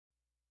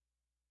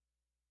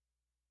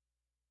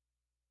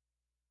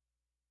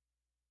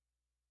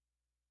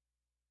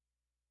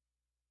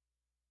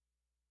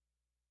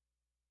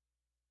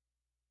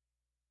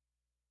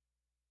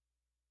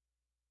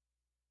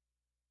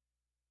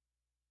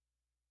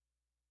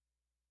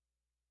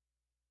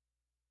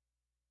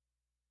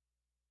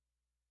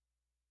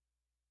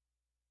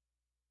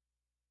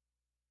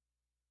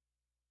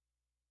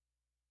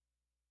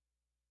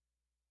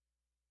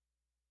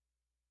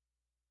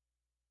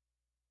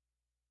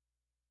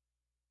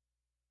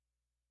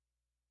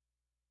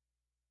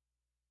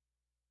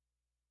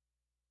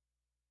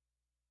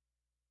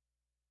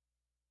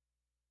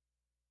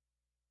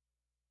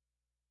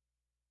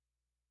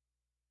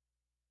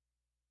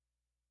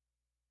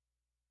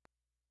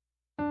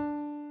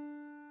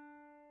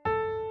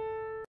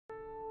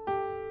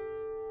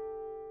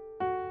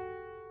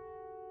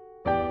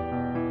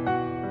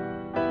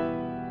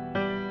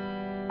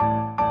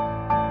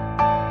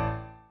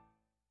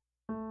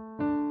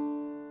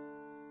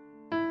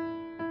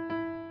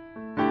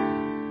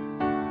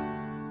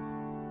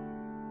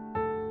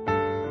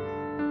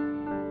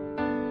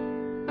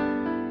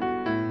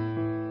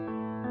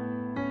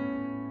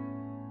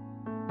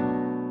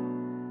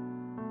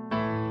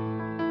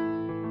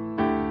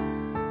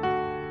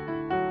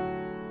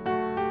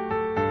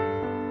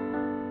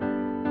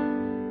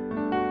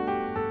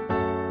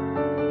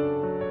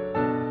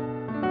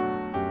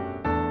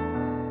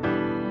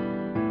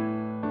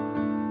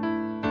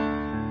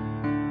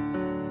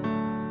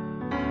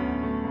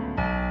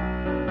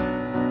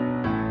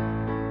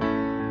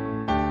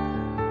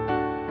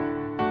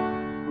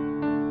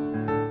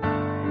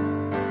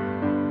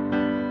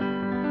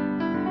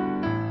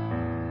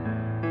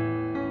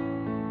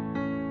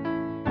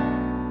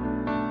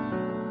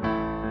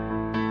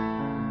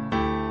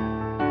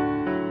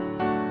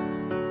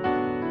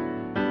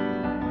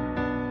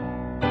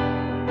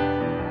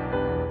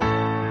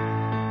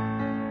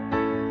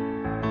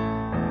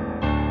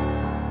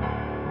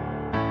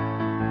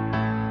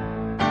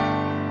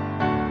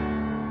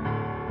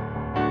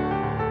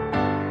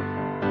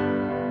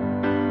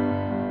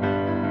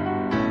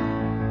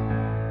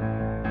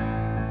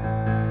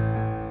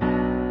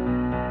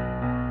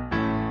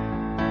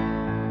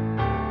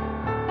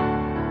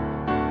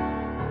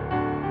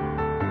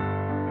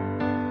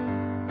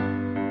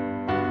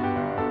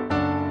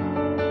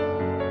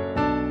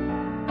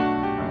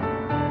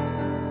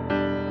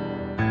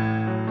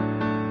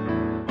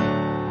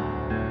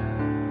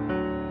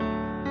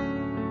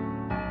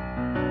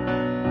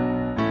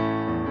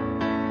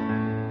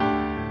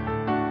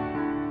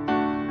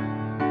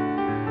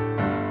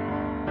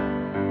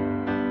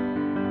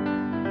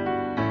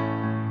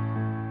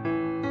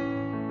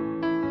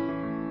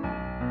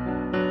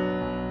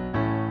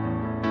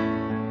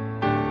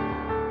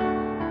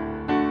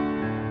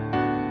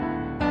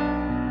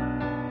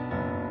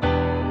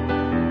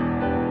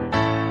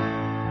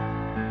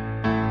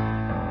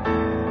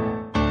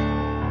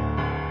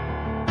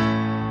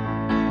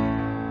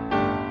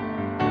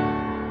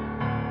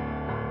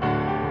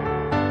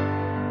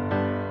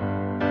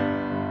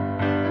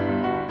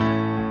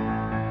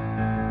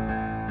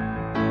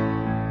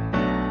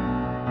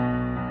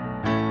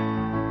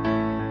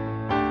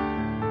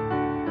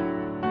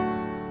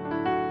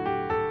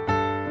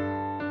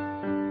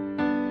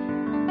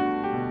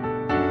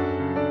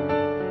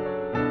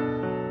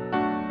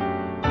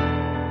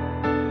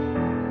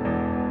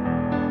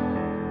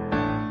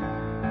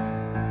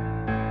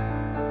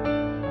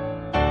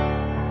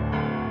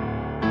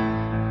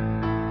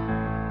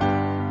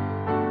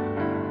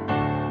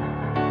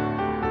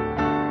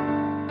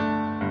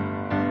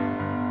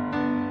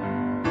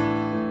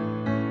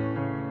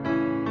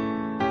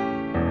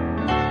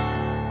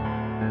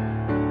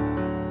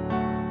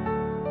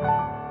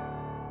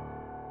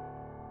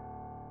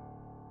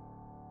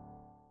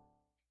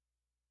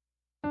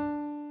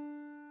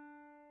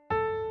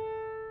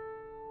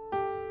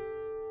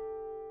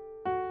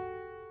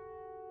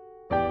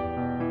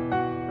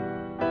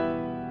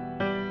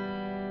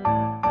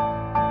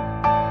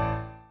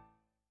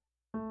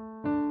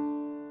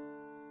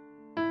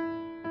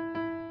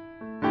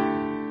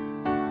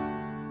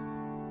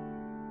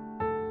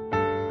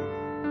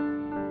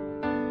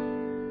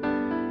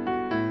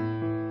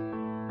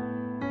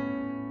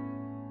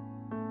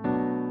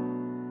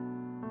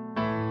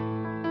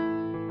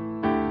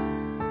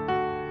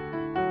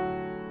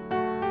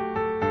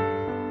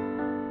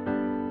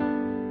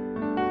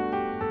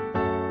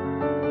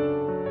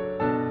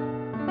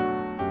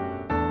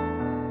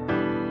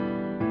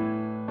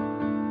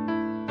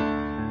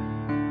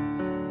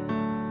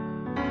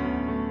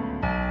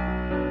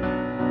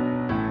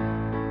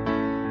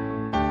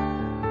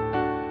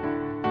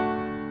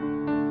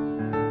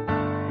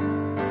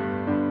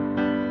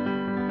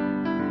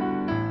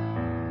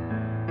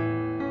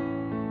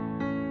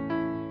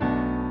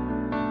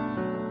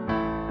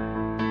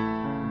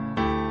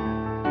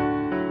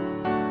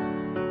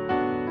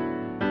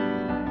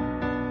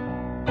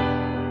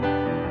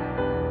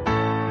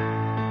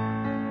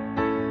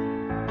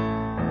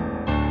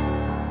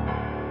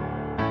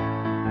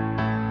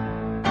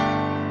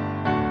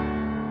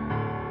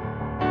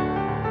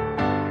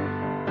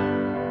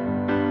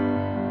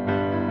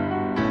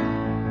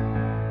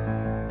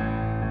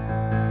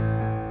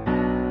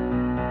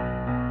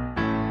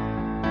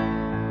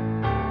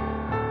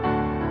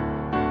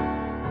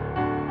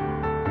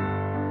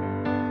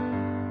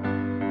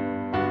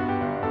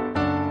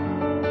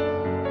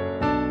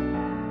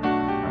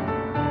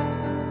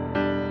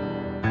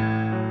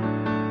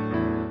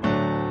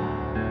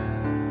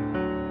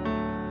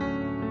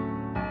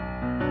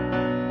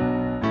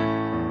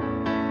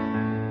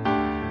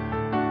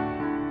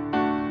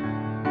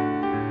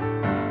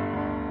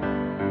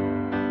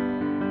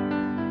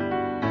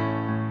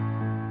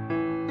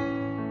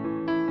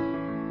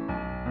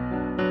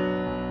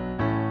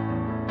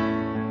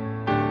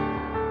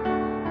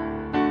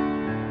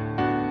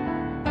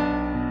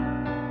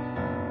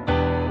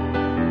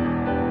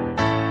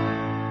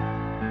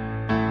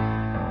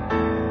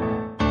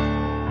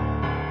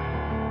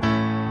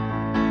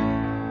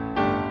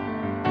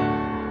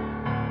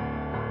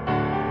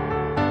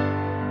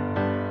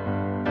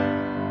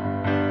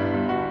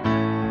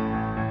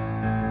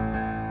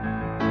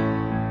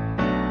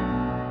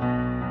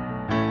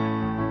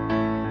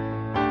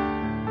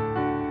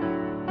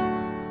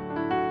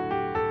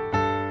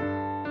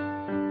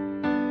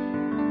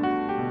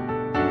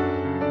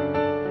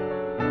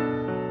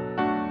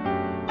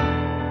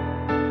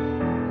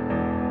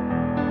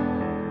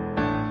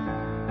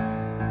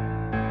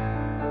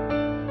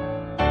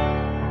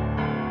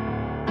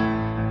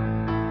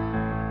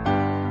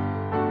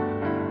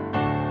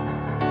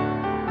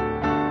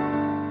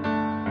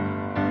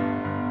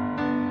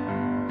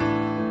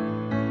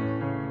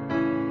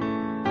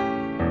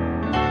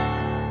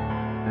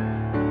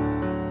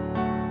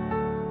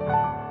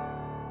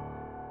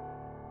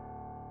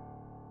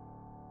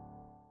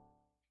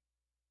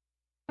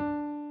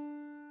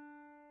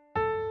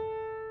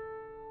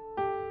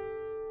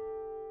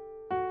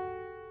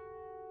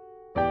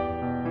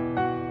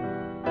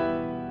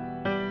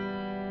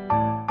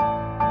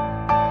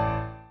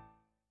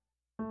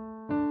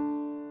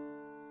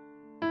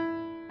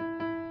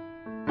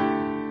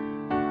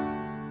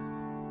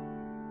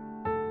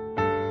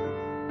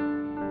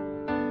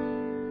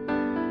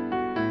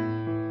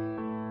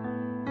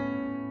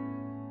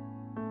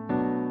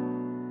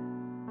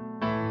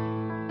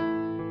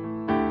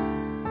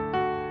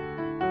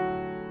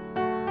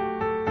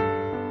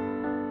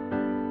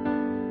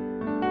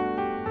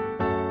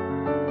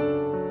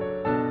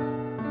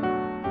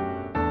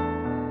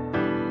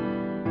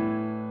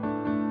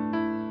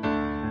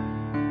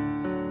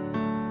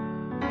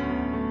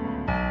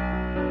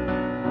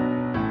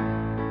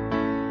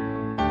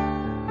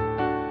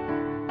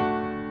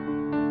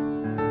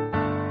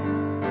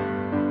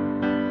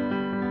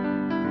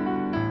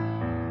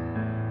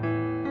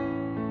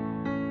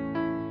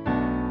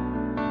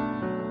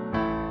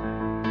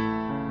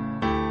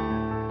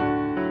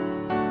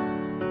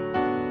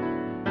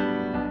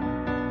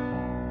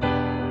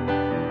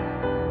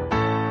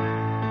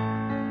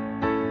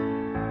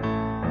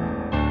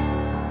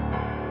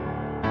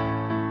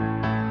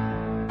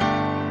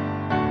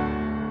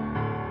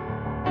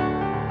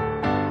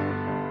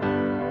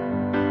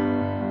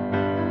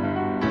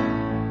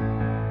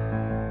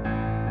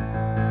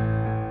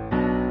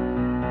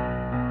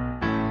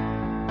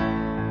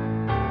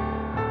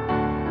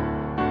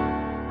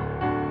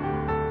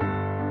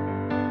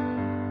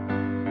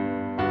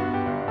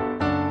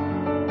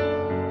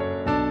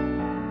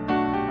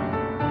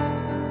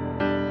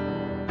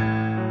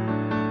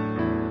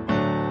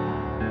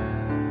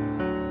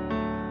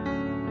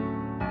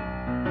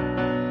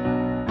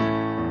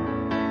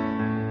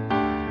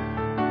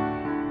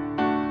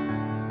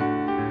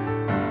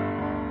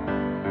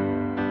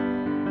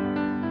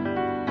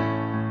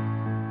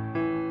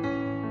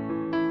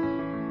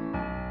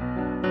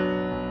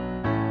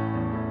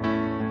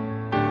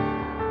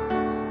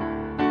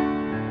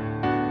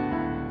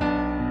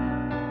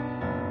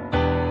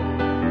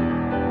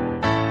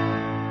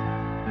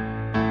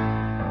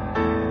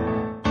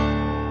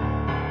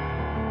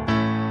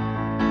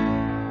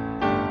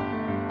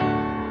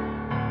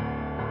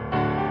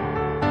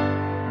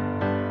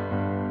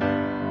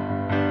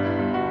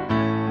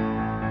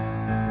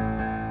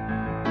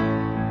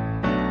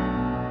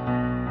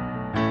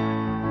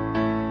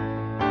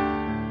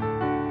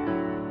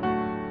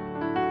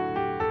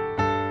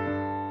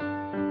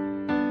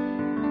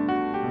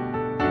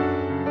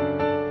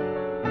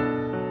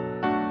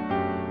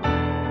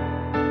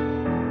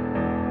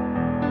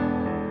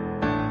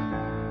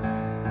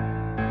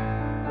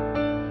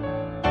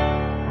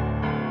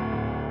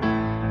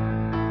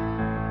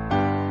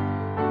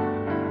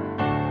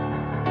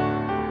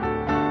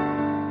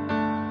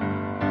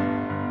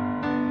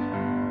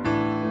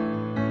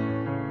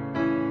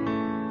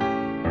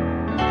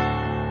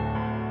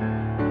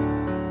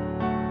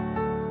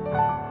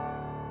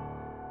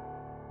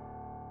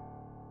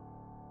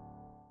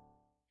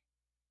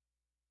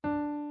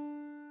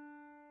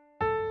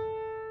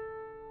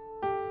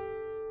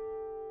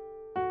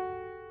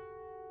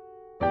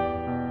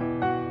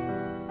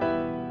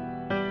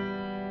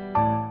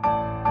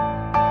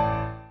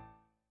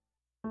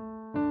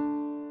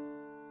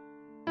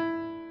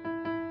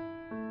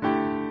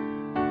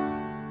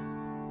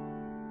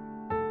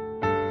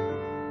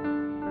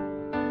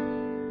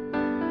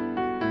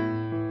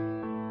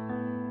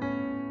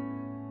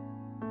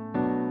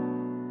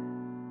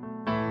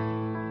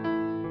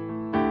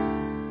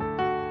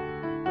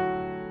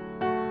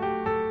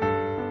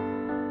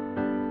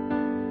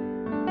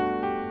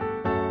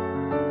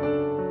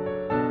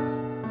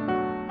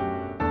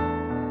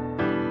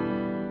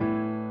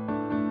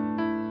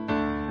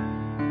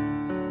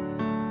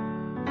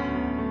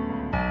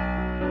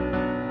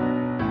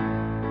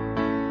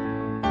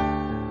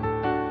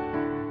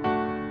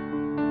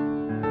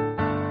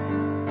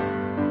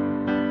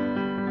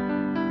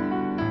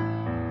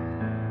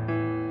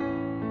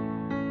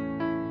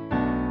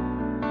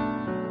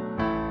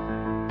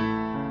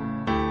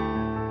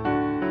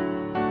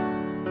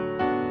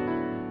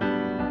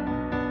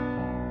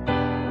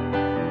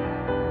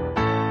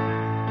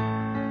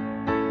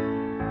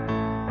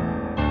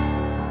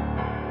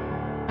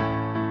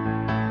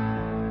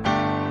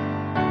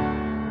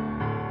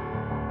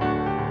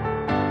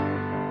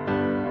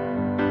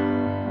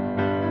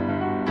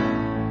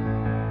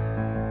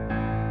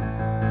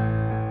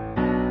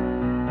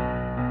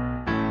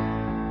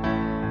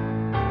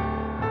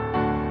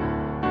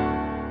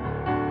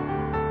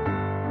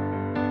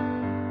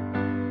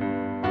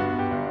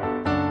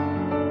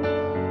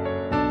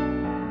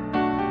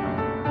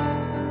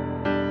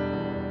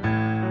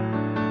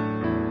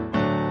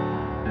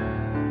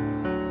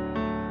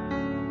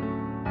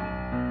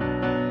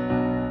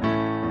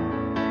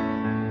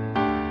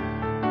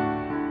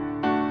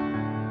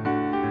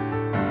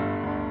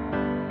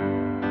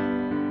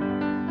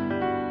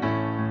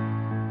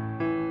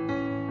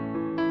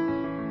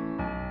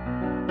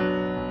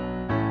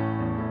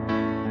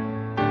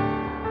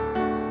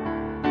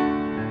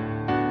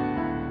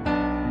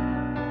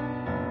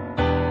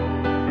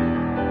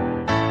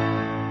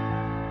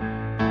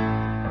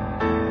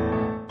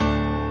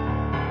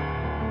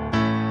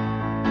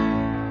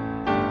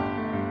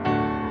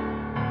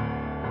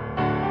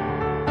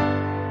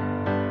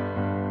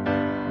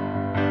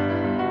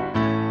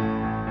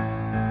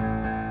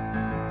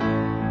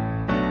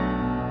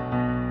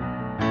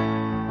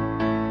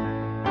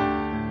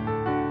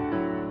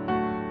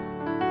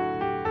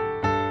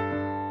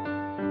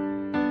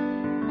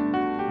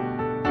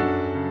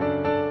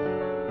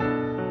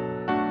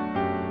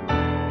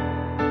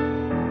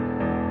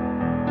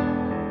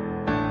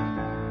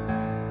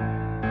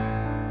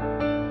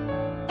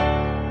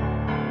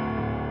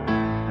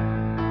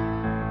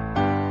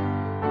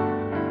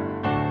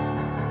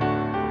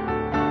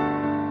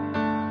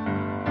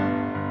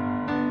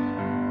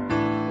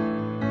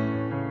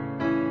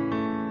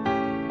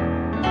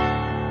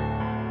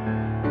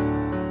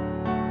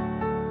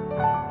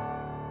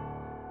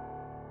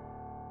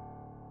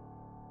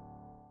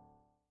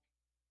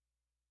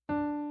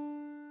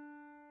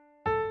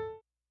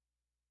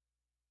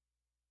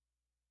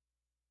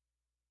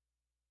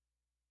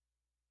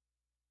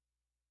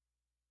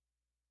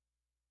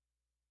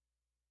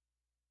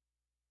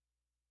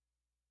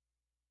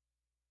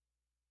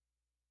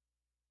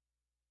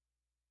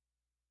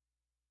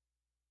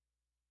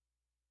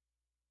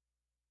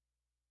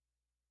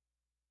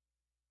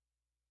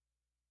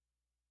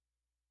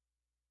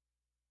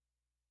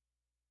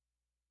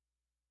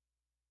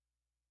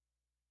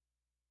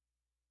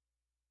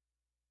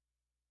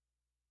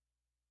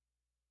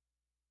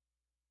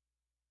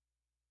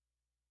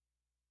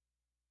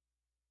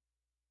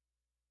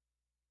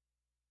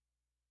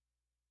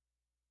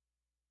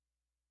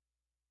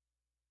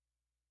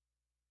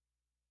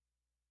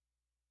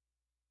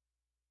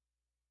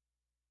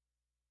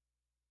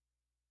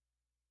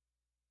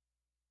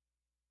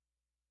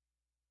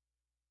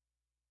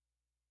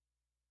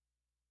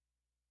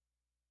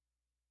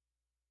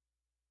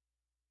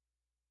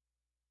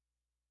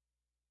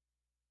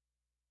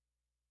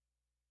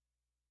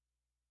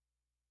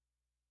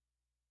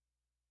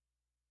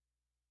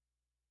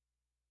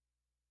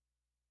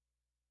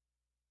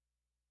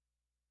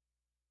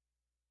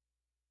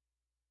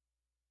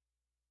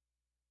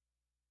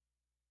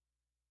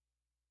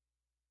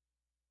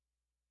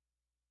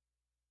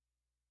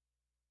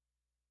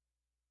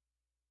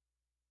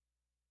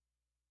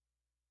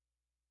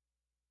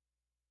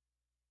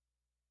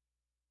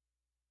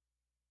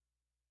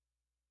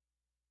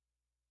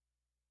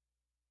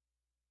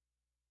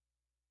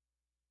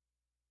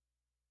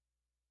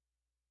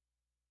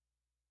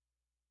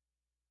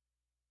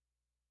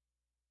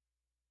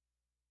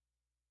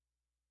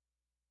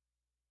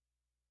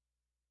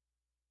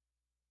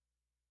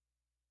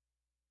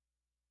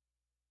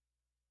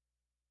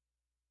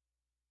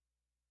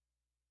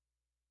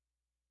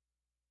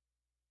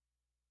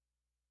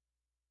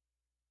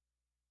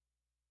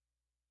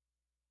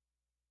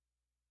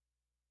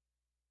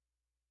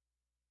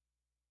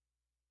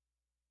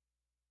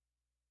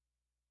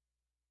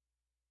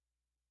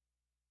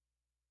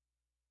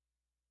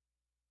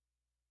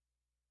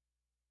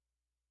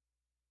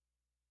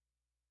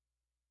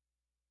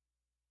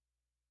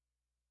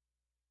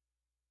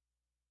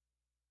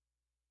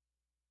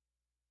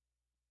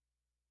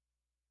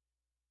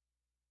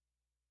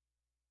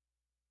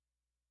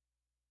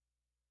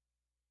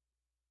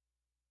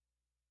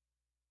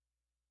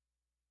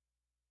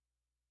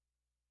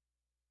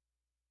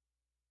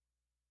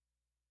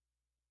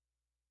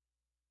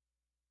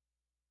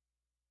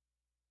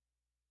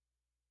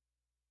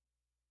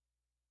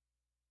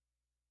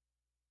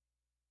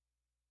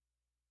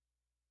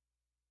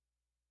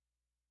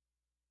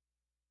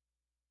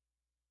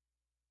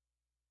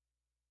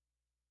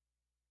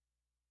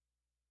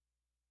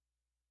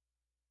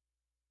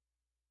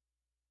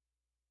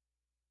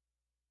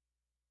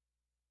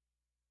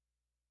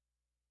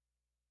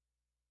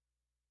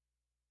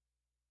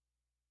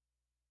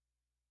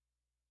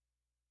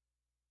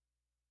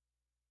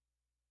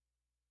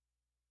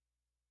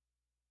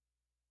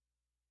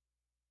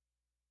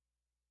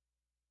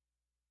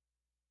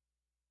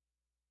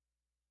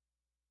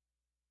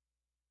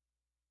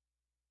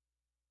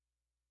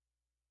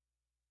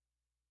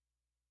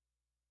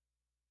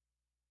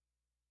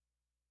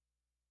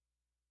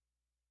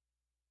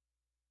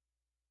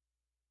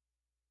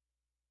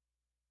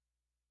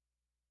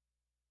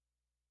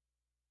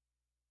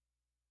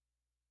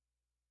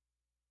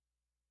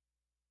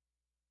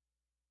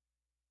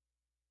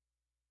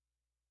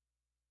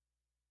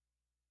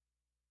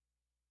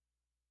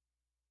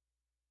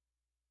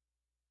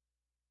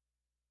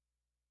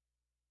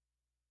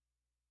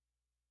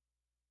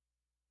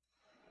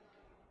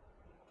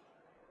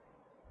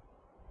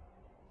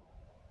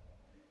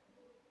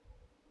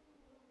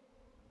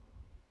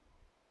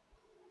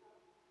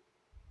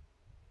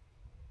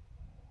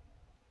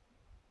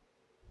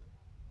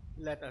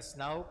Let us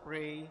now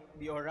pray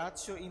the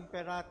Oratio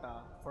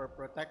Imperata for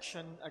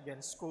protection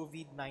against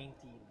COVID-19.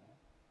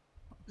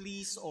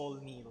 Please all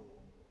kneel.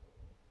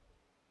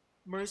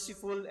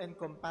 Merciful and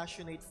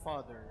compassionate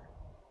Father,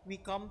 we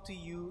come to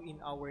you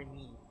in our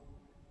need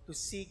to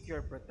seek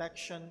your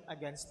protection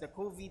against the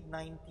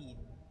COVID-19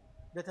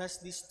 that has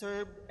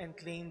disturbed and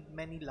claimed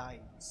many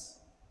lives.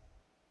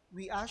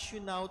 We ask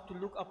you now to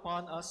look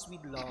upon us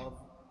with love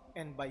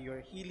and by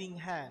your healing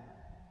hand,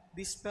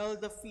 dispel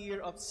the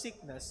fear of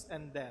sickness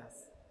and death,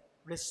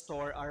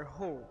 restore our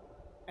hope,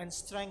 and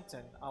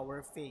strengthen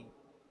our faith.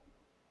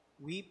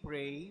 We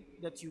pray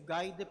that you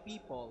guide the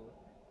people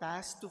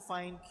tasked to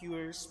find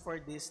cures for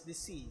this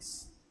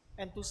disease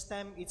and to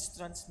stem its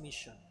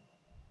transmission.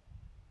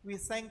 We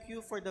thank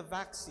you for the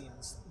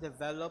vaccines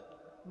developed,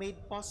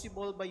 made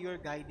possible by your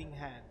guiding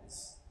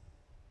hands.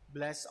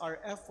 Bless our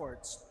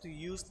efforts to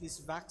use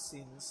these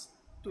vaccines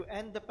to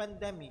end the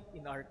pandemic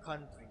in our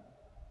country.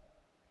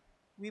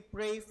 We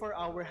pray for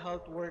our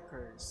health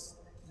workers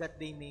that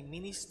they may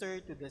minister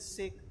to the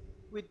sick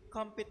with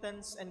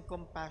competence and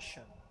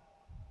compassion.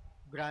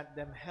 Grant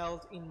them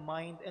health in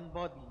mind and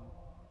body,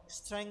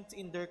 strength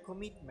in their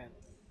commitment,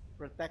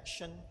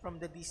 protection from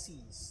the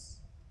disease.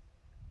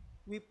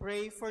 We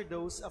pray for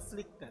those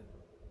afflicted.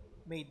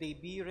 May they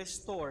be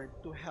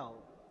restored to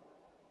health.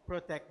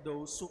 Protect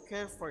those who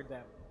care for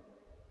them.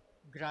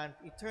 Grant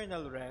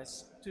eternal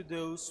rest to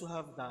those who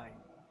have died.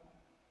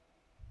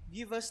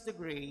 Give us the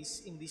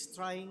grace in these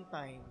trying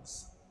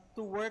times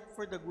to work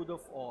for the good of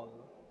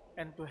all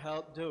and to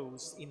help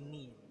those in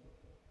need.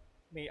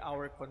 May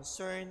our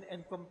concern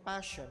and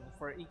compassion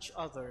for each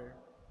other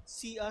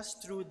see us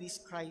through this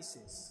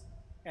crisis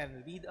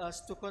and lead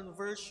us to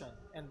conversion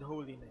and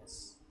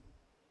holiness.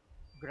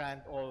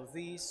 Grant all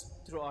this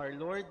through our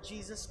Lord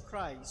Jesus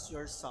Christ,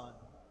 your Son,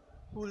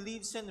 who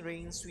lives and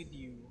reigns with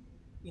you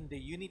in the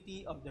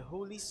unity of the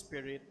Holy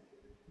Spirit,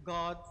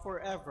 God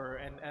forever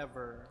and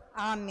ever.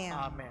 Amen.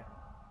 Amen.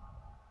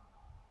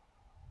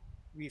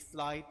 We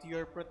fly to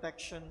your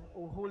protection,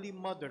 O Holy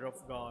Mother of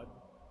God.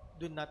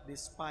 Do not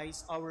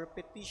despise our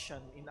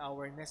petition in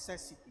our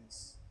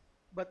necessities,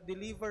 but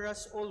deliver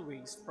us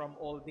always from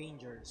all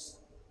dangers,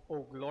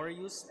 O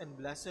glorious and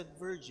blessed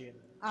Virgin.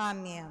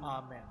 Amen.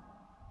 Amen.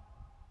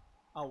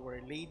 Our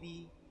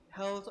Lady,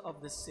 health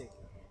of the sick,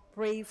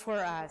 Pray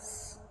for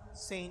us.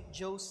 Saint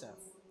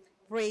Joseph,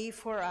 Pray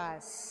for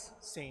us.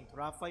 Saint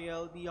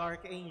Raphael the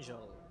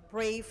Archangel,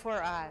 Pray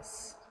for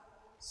us.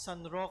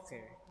 San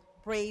Roque,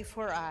 Pray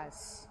for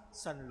us.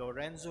 San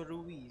Lorenzo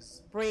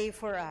Ruiz, Pray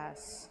for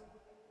us.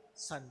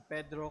 San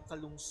Pedro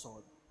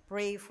Calungsod,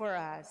 Pray for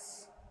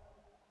us.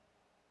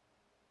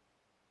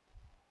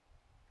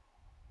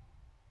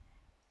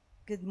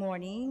 Good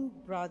morning,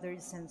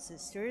 brothers and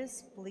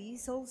sisters.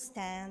 Please all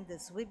stand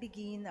as we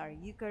begin our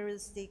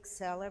Eucharistic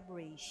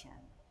celebration.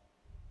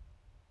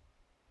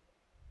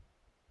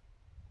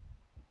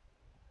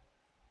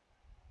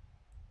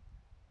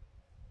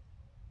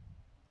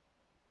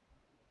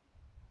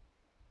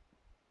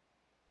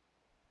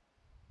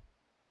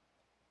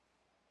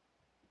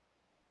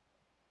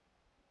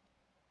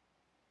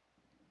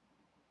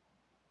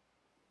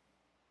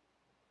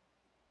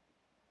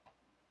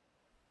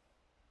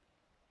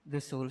 The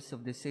souls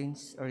of the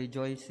saints are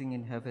rejoicing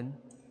in heaven,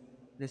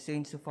 the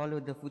saints who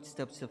followed the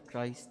footsteps of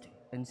Christ,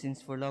 and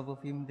since for love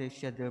of him they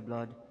shed their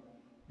blood,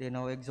 they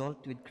now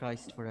exult with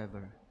Christ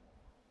forever.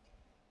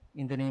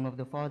 In the name of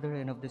the Father,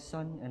 and of the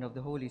Son, and of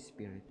the Holy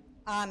Spirit.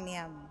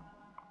 Amen.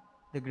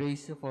 The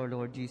grace of our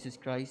Lord Jesus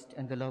Christ,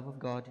 and the love of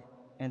God,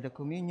 and the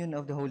communion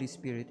of the Holy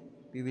Spirit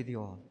be with you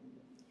all.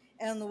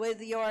 And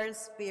with your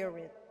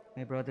spirit.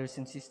 My brothers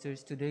and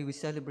sisters, today we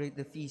celebrate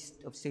the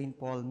feast of St.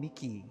 Paul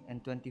Miki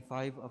and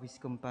 25 of his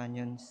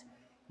companions,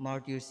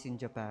 martyrs in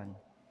Japan.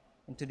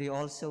 And today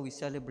also we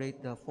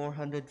celebrate the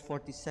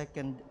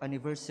 442nd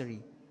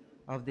anniversary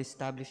of the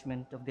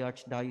establishment of the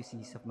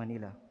Archdiocese of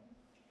Manila.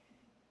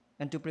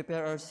 And to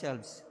prepare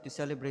ourselves to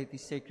celebrate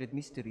these sacred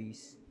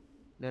mysteries,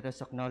 let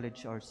us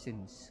acknowledge our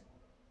sins.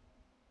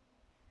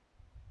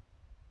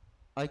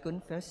 I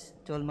confess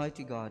to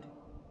Almighty God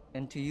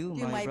and to you,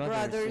 my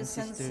brothers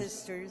and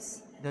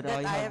sisters, that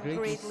I have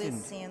greatly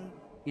sinned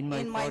in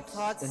my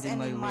thoughts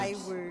and in my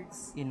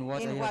words, in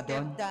what I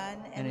have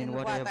done and in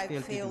what I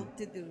have failed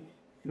to do.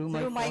 Through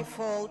my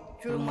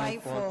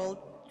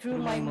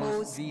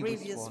most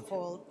grievous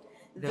fault.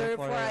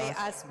 Therefore I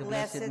ask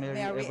Blessed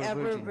Mary,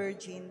 ever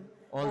Virgin,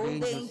 all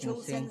the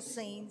angels and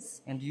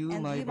saints, and you,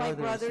 my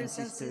brothers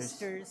and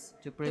sisters,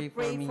 to pray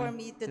for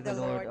me to the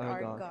Lord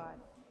our God.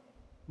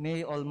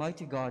 May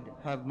Almighty God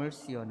have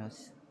mercy on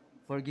us,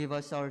 forgive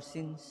us our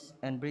sins,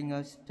 and bring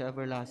us to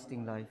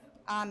everlasting life.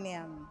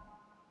 Amen.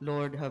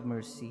 Lord, have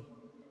mercy.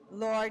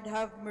 Lord,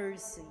 have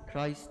mercy.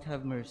 Christ,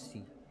 have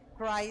mercy.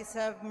 Christ,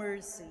 have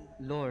mercy.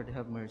 Lord,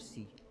 have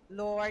mercy.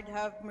 Lord,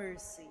 have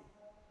mercy.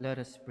 Let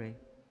us pray.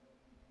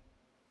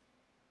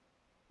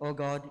 O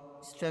God,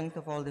 strength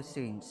of all the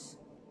saints,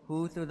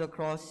 who through the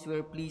cross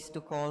were pleased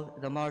to call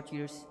the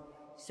martyrs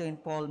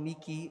St. Paul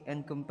Miki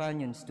and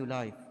companions to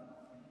life,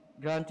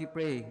 grant, we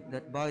pray,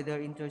 that by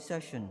their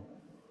intercession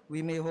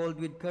we may hold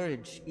with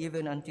courage,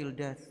 even until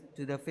death,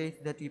 to the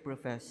faith that we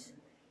profess.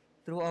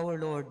 Through our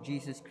Lord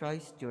Jesus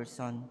Christ, your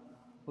Son,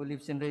 who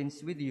lives and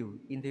reigns with you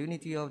in the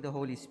unity of the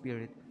Holy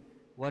Spirit,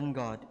 one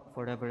God,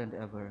 forever and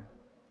ever.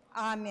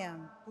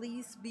 Amen.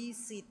 Please be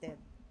seated.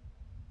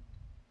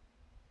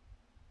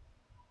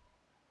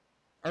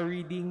 A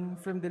reading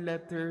from the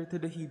letter to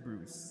the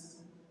Hebrews.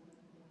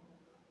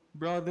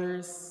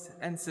 Brothers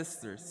and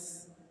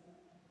sisters,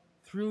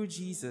 through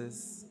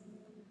Jesus,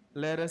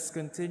 let us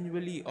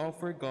continually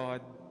offer God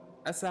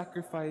a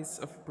sacrifice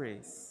of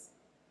praise.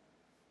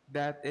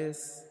 That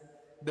is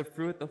the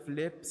fruit of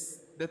lips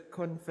that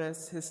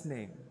confess his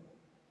name.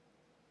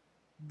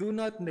 Do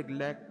not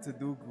neglect to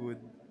do good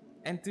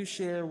and to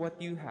share what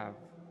you have.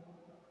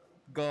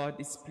 God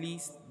is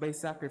pleased by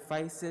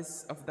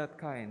sacrifices of that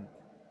kind.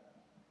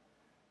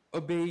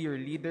 Obey your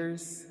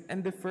leaders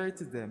and defer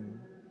to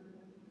them,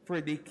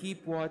 for they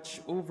keep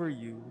watch over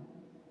you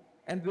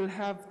and will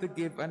have to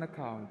give an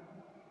account,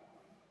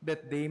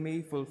 that they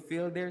may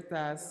fulfill their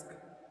task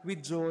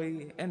with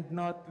joy and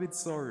not with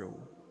sorrow,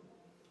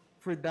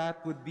 for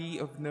that would be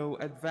of no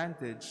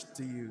advantage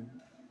to you.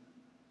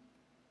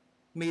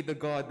 May the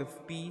God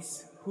of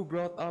peace, who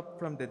brought up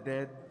from the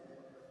dead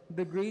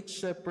the great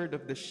shepherd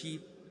of the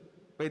sheep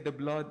by the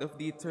blood of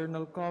the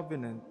eternal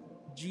covenant,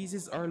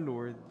 Jesus our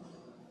Lord,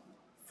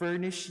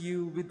 furnish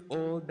you with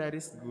all that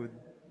is good,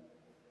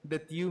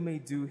 that you may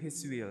do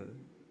his will.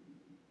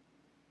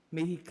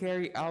 May he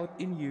carry out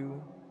in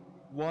you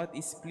what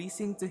is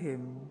pleasing to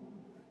him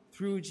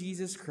through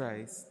Jesus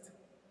Christ,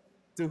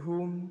 to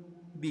whom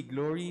be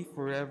glory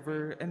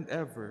forever and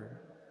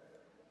ever.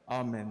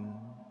 Amen.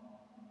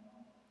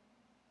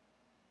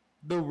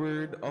 The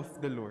word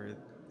of the Lord.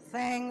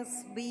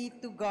 Thanks be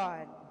to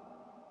God.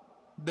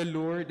 The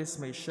Lord is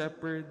my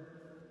shepherd,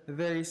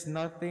 there is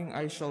nothing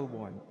I shall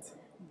want.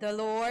 The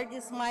Lord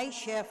is my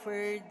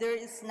shepherd, there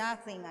is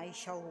nothing I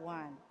shall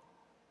want.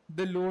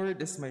 The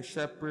Lord is my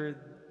shepherd,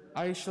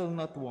 I shall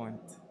not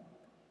want.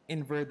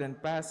 In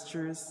verdant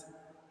pastures,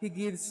 he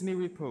gives me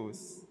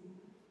repose.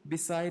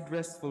 Beside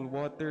restful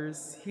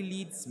waters, he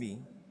leads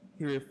me.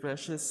 He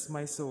refreshes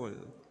my soul.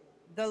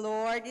 The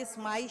Lord is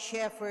my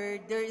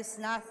shepherd, there is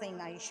nothing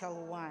I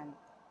shall want.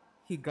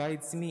 He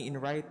guides me in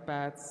right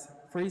paths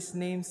for his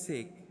name's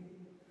sake.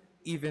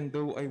 Even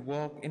though I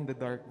walk in the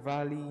dark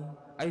valley,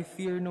 I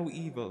fear no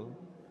evil,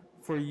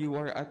 for you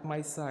are at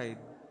my side,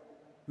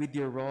 with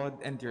your rod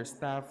and your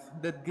staff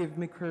that give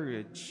me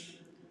courage.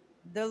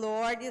 The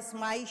Lord is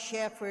my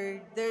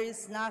shepherd, there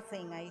is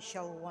nothing I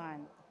shall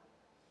want.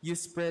 You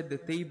spread the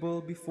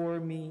table before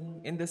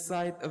me in the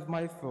sight of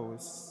my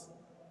foes.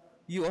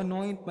 You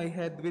anoint my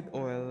head with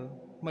oil,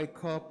 my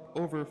cup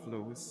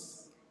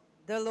overflows.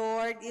 The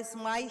Lord is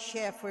my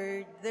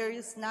shepherd, there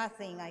is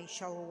nothing I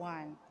shall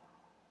want.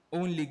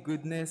 Only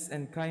goodness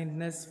and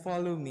kindness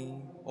follow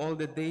me all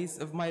the days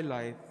of my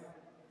life,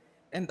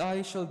 and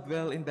I shall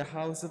dwell in the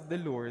house of the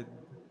Lord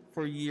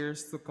for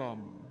years to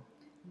come.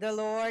 The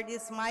Lord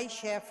is my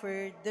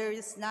shepherd, there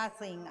is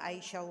nothing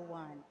I shall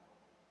want.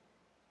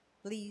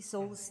 Please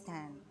all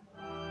stand.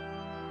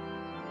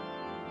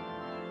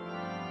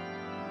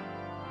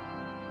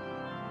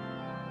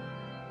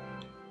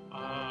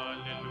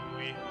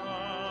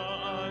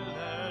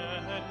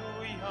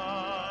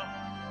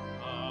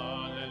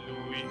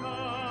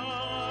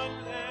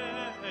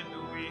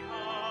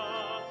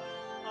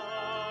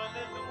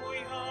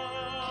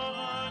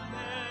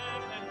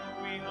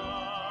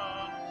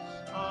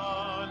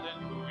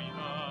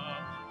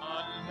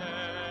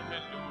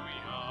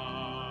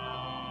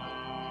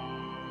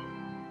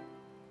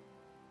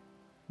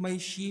 My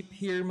sheep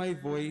hear my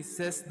voice,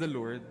 says the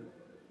Lord.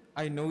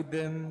 I know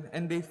them,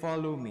 and they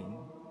follow me.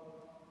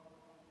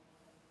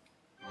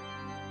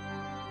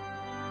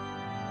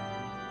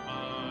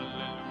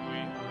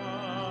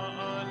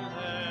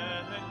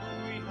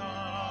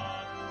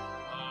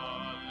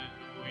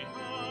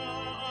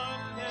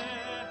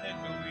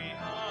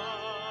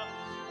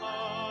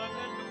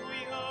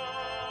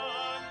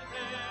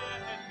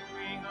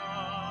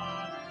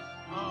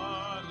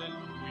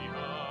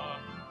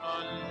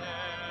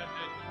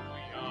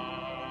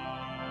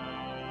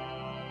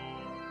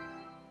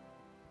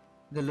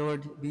 The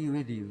Lord be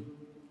with you.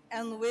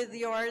 And with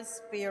your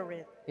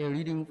spirit. A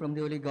reading from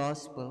the Holy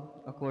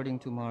Gospel according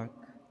to Mark.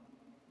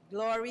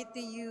 Glory to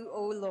you,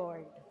 O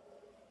Lord.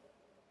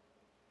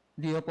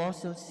 The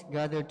apostles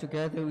gathered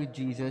together with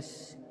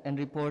Jesus and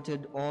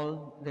reported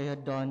all they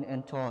had done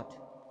and taught.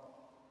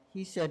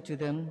 He said to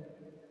them,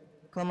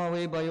 "Come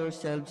away by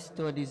yourselves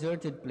to a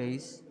deserted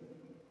place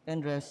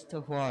and rest a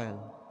while."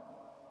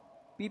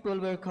 People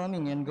were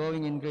coming and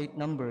going in great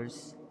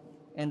numbers,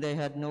 and they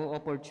had no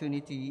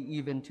opportunity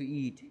even to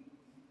eat.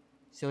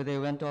 So they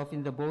went off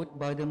in the boat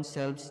by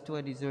themselves to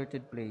a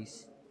deserted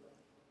place.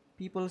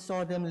 People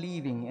saw them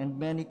leaving, and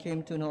many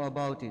came to know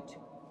about it.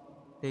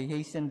 They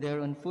hastened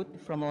there on foot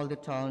from all the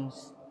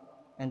towns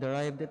and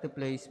arrived at the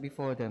place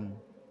before them.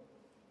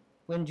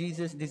 When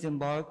Jesus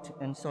disembarked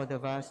and saw the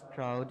vast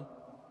crowd,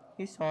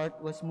 his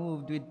heart was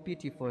moved with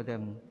pity for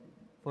them,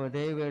 for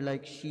they were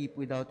like sheep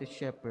without a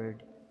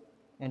shepherd,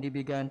 and he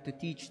began to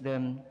teach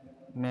them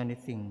many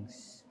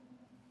things.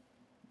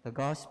 The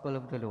Gospel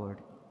of the Lord.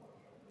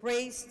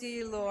 Praise to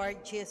you,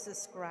 Lord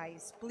Jesus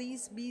Christ.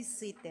 Please be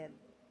seated.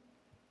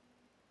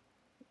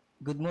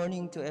 Good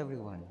morning to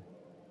everyone.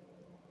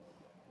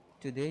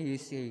 Today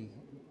is a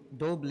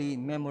doubly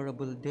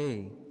memorable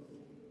day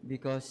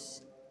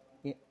because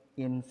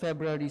in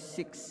February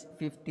 6,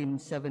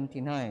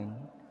 1579,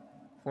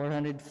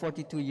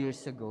 442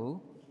 years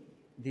ago,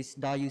 this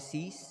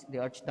diocese, the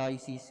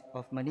Archdiocese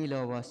of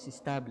Manila, was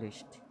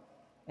established.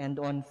 And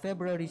on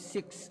February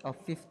 6 of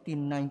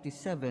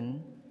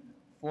 1597,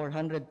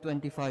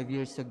 425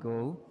 years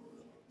ago,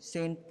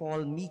 St.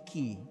 Paul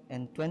Miki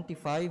and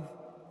 25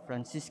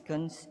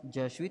 Franciscans,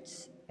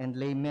 Jesuits, and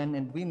laymen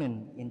and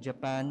women in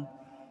Japan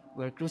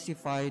were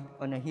crucified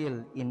on a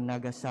hill in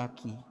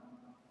Nagasaki.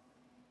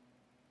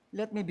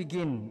 Let me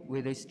begin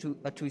with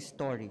a true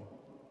story.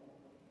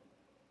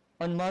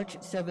 On March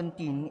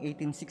 17,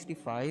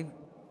 1865,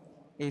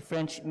 a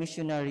French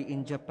missionary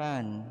in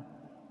Japan,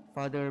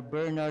 Father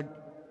Bernard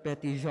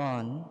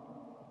Petitjean,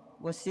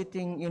 was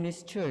sitting in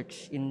his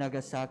church in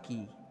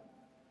Nagasaki.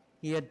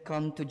 He had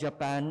come to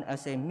Japan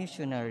as a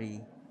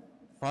missionary,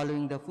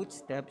 following the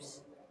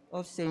footsteps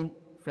of Saint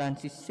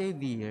Francis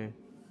Xavier,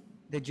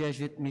 the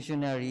Jesuit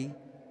missionary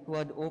who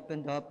had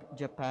opened up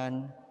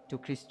Japan to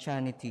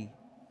Christianity.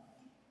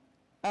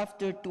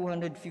 After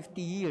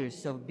 250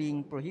 years of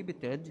being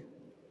prohibited,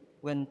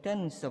 when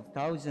tens of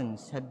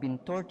thousands had been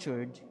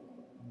tortured,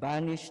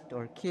 banished,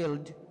 or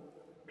killed,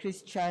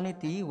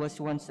 Christianity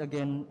was once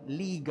again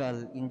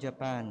legal in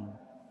Japan,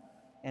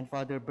 and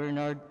Father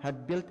Bernard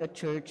had built a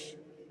church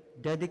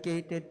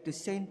dedicated to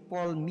St.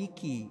 Paul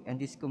Miki and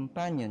his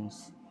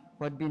companions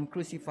who had been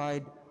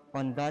crucified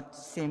on that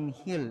same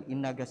hill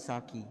in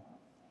Nagasaki.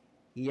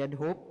 He had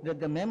hoped that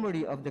the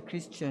memory of the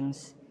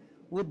Christians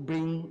would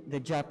bring the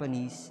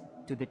Japanese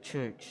to the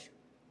church.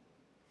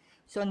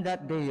 So on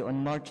that day,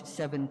 on March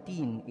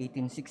 17,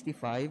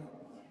 1865,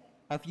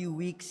 a few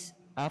weeks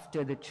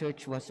after the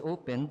church was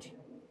opened,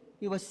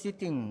 he was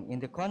sitting in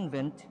the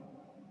convent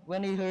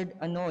when he heard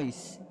a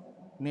noise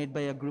made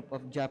by a group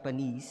of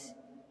Japanese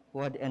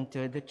who had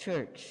entered the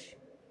church.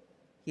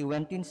 He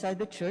went inside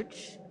the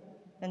church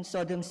and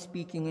saw them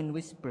speaking in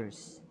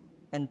whispers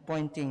and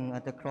pointing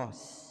at the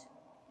cross.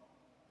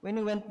 When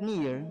he went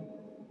near,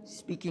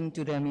 speaking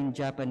to them in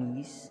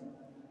Japanese,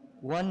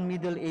 one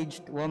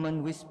middle-aged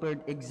woman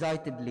whispered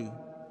excitedly,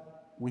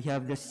 "We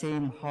have the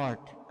same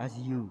heart as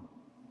you."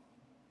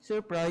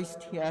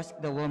 Surprised, he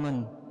asked the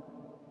woman,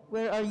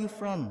 "Where are you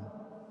from?"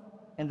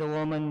 And the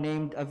woman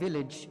named a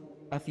village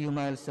a few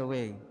miles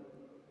away.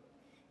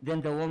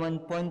 Then the woman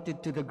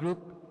pointed to the group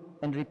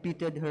and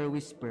repeated her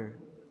whisper,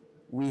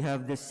 "We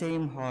have the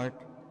same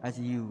heart as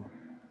you."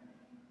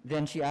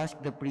 Then she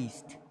asked the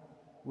priest,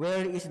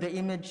 "Where is the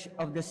image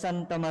of the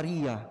Santa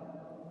Maria?"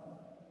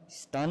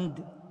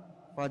 Stunned,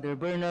 Father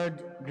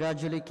Bernard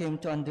gradually came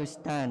to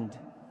understand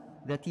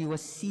that he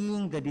was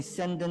seeing the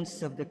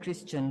descendants of the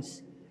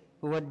Christians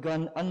who had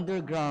gone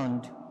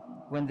underground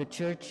when the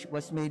church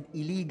was made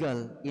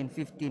illegal in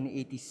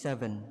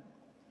 1587.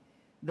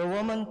 The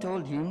woman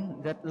told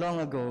him that long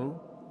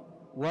ago,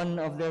 one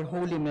of their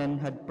holy men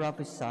had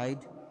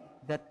prophesied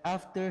that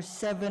after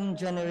 7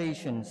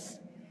 generations,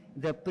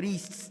 the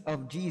priests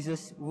of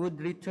Jesus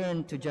would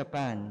return to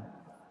Japan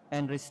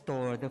and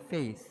restore the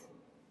faith.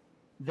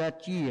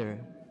 That year,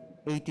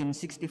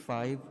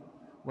 1865,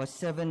 was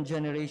 7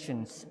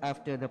 generations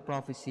after the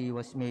prophecy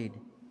was made.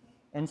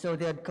 And so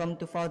they had come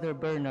to Father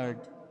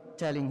Bernard,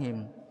 telling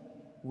him,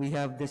 "We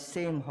have the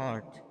same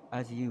heart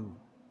as you."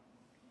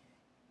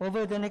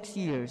 Over the next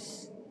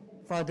years,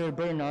 Father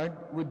Bernard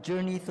would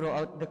journey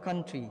throughout the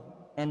country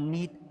and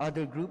meet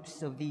other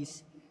groups of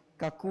these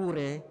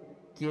Kakure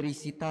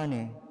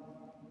Kirisitane,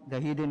 the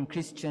hidden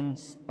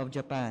Christians of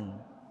Japan.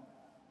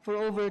 For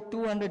over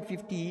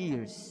 250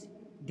 years,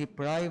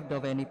 deprived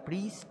of any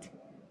priest,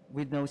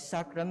 with no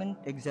sacrament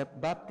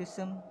except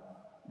baptism,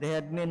 they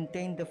had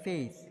maintained the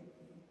faith,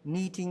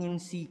 meeting in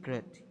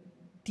secret,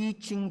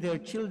 teaching their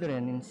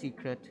children in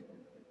secret,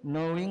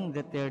 knowing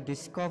that their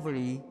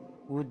discovery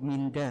would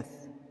mean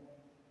death.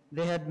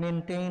 They had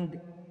maintained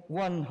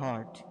one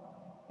heart,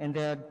 and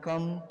they had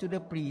come to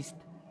the priest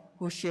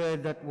who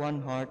shared that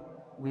one heart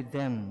with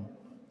them,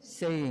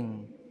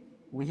 saying,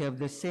 "We have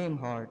the same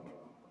heart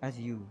as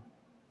you."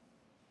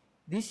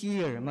 This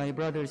year, my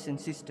brothers and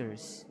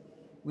sisters,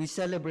 we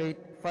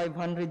celebrate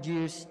 500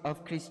 years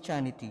of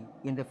Christianity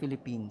in the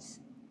Philippines.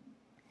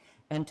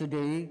 And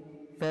today,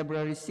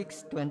 February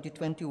 6,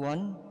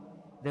 2021,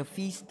 the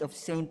feast of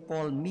St.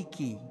 Paul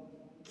Miki,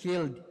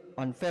 killed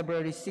on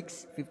February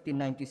 6,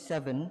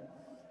 1597,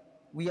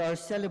 we are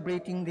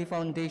celebrating the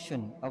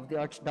foundation of the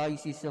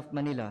Archdiocese of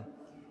Manila,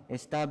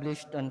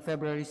 established on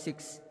February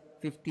 6,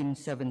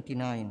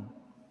 1579.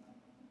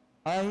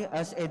 I,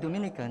 as a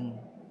Dominican,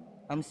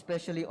 am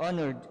especially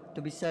honored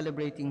to be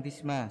celebrating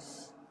this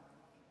Mass.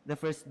 The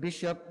first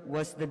bishop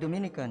was the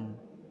Dominican,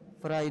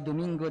 Fray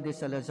Domingo de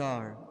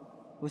Salazar,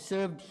 who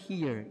served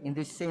here in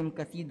this same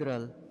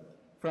cathedral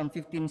from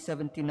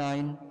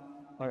 1579,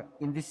 or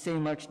in this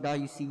same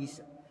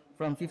archdiocese,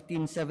 from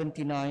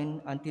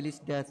 1579 until his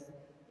death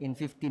in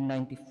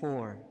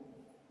 1594.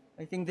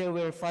 I think there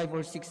were 5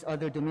 or 6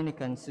 other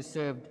Dominicans who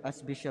served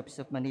as bishops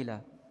of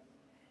Manila.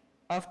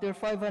 After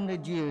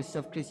 500 years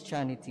of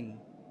Christianity,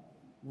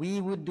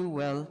 we would do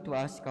well to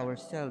ask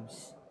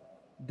ourselves,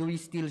 do we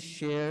still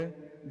share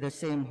the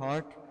same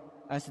heart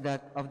as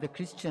that of the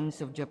Christians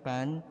of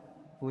Japan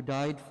who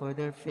died for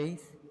their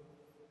faith?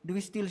 Do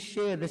we still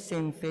share the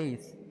same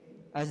faith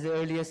as the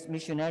earliest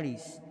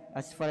missionaries,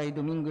 as Fray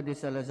Domingo de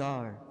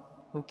Salazar,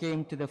 who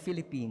came to the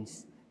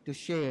Philippines to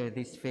share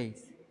this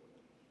faith?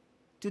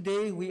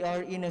 Today, we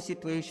are in a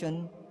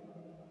situation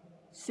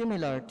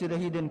similar to the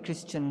hidden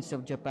Christians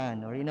of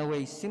Japan, or in a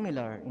way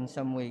similar in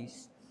some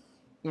ways.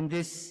 In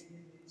these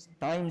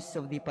times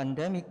of the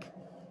pandemic,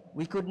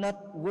 we could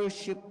not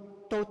worship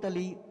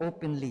totally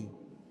openly.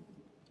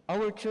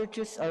 Our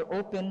churches are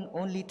open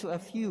only to a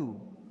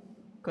few.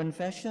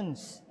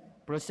 Confessions,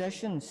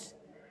 processions,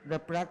 the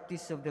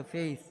practice of the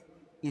faith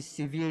is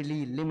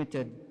severely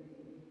limited.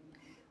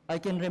 I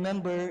can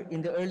remember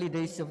in the early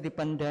days of the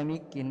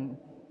pandemic, in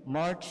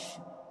March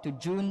to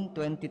June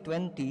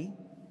 2020,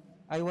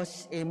 I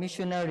was a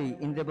missionary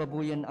in the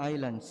Babuyan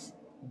Islands,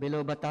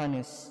 below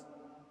Batanes,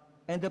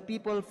 and the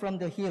people from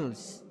the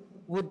hills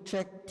would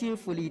trek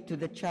tearfully to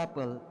the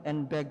chapel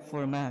and beg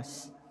for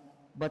Mass,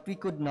 but we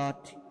could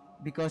not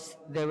because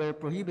they were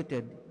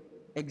prohibited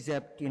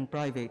except in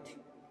private.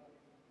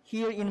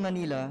 Here in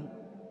Manila,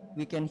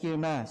 we can hear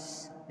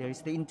Mass, there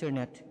is the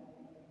internet,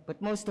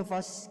 but most of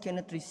us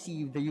cannot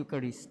receive the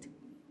Eucharist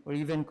or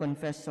even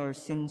confess our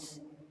sins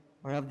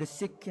or have the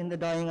sick and the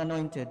dying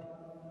anointed,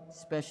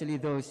 especially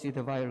those with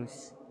the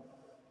virus.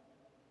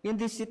 In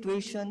this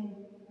situation,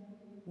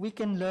 we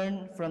can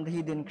learn from the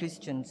hidden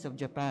Christians of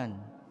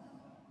Japan.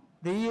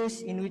 The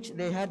years in which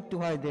they had to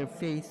hide their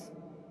faith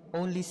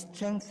only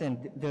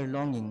strengthened their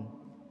longing.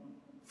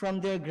 From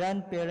their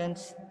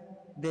grandparents,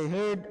 they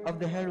heard of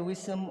the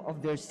heroism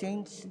of their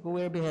saints who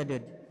were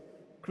beheaded,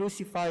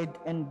 crucified,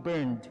 and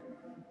burned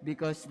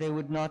because they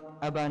would not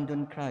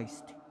abandon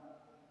Christ.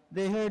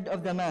 They heard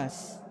of the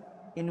Mass,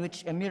 in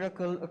which a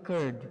miracle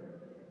occurred.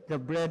 The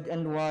bread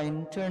and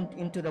wine turned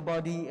into the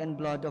body and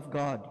blood of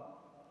God.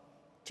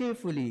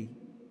 Tearfully,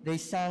 they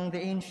sang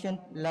the ancient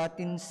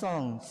Latin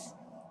songs,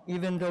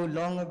 even though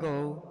long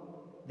ago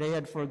they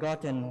had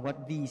forgotten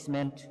what these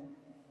meant,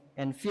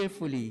 and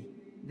fearfully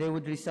they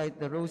would recite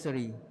the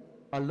Rosary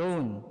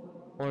alone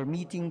or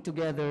meeting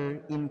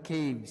together in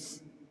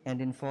caves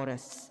and in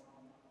forests.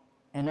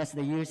 And as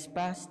the years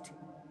passed,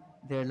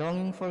 their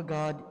longing for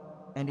God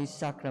and His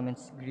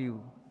sacraments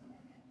grew.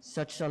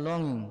 Such a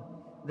longing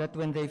that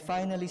when they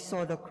finally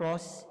saw the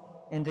cross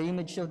and the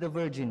image of the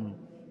Virgin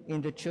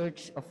in the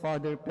church of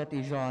Father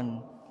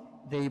Petitjean,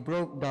 they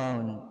broke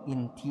down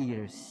in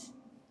tears.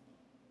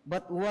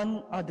 But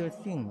one other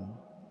thing,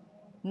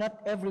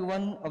 not every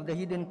one of the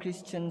hidden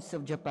Christians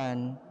of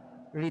Japan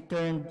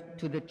returned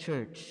to the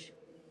church.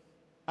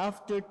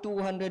 After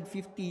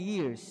 250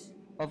 years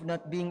of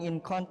not being in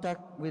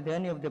contact with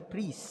any of the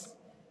priests,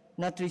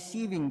 not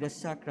receiving the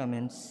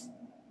sacraments,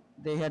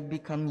 they had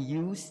become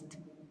used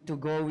to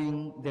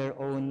going their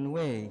own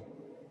way.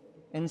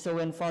 And so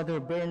when Father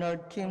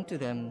Bernard came to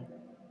them,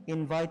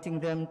 inviting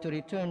them to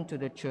return to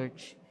the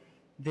church,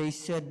 they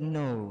said,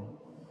 "No,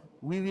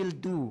 we will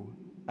do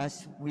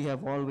as we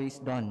have always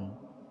done.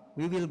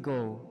 We will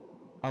go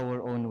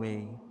our own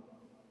way."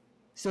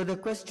 So the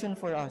question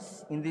for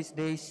us in these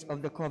days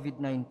of the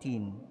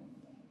COVID-19,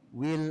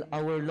 will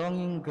our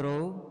longing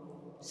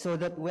grow so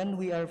that when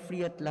we are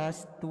free at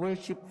last to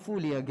worship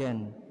fully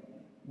again,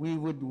 we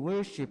would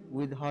worship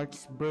with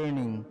hearts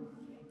burning,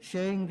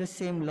 sharing the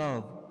same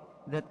love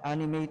that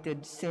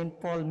animated St.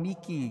 Paul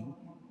Miki,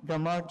 the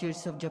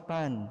martyrs of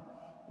Japan,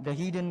 the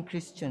hidden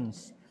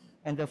Christians,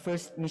 and the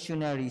first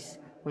missionaries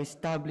who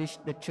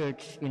established the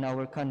church in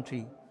our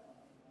country?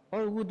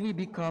 Or would we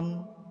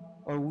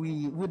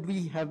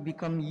have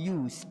become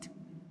used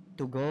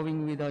to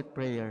going without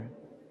prayer,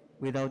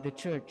 without the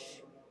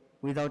church,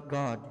 without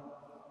God,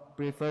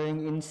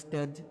 preferring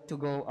instead to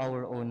go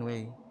our own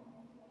way?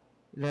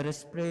 Let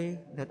us pray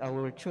that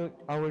our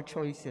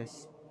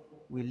choices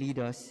will lead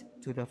us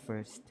to the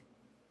first.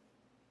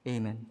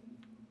 Amen.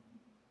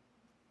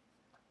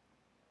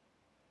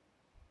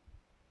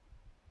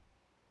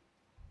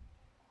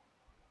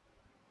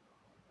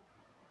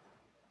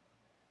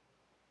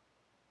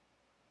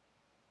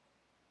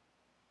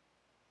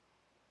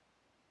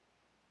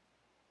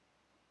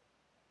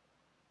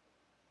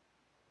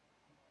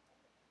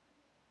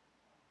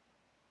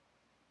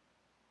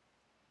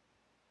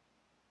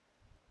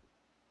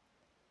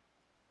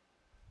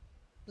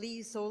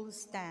 Please all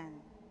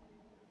stand.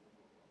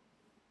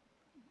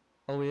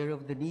 Aware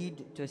of the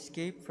need to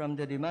escape from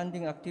the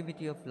demanding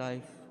activity of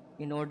life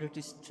in order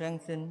to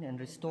strengthen and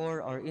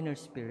restore our inner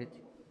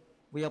spirit,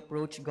 we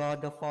approach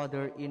God the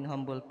Father in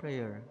humble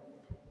prayer.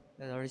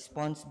 Let our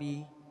response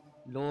be,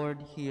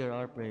 "Lord, hear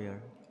our prayer."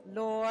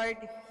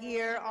 Lord,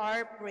 hear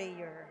our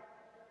prayer.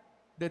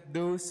 That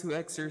those who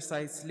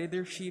exercise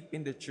leadership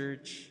in the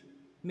Church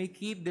may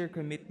keep their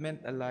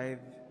commitment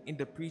alive in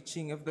the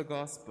preaching of the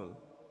gospel,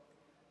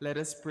 Let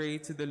us pray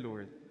to the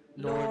Lord,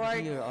 Lord,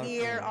 hear our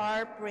hear prayer.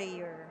 our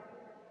prayer.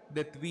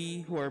 that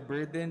we who are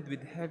burdened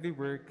with heavy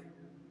work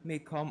may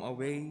come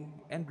away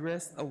and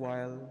rest a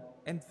while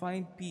and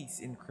find peace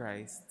in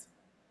Christ.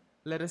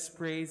 Let us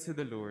pray to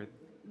the Lord,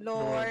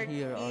 Lord,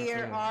 hear our hear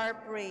prayer. our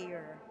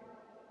prayer.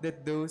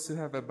 that those who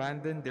have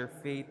abandoned their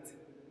faith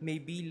may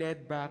be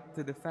led back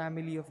to the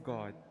family of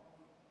God.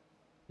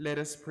 Let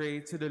us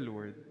pray to the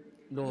Lord,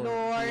 Lord,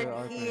 hear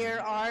our hear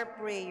prayer. our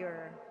prayer.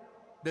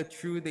 that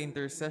through the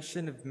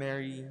intercession of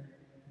Mary,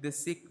 the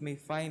sick may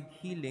find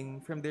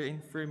healing from their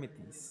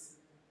infirmities.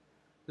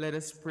 Let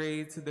us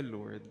pray to the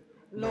Lord,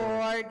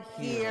 Lord,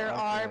 hear hear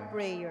our our prayer.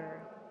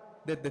 prayer.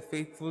 that the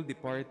faithful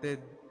departed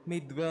may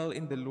dwell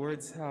in the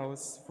Lord's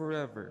house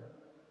forever.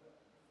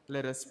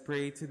 Let us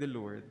pray to the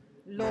Lord,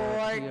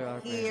 Lord, hear our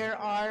hear prayer.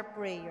 our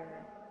prayer.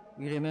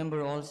 We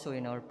remember also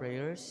in our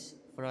prayers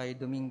Fray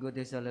Domingo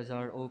de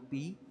Salazar OP,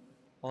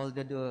 all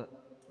the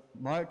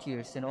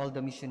martyrs and all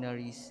the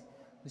missionaries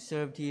who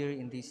served here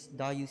in this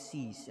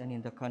diocese and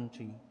in the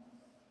country.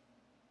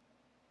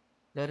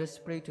 Let us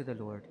pray to the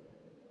Lord.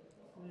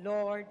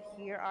 Lord,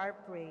 hear our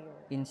prayer.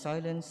 In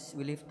silence,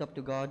 we lift up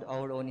to God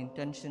our own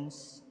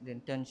intentions, the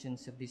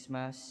intentions of this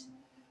Mass,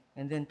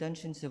 and the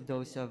intentions of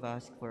those who have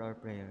asked for our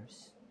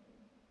prayers.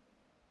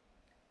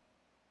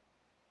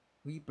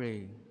 We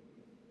pray,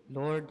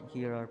 Lord,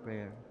 hear our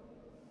prayer.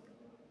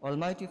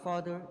 Almighty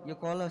Father, you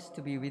call us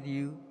to be with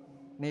you.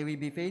 May we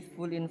be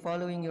faithful in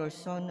following your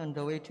Son on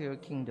the way to your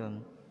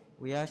kingdom.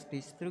 We ask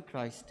this through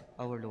Christ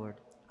our Lord.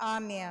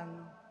 Amen.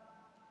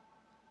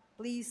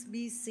 Please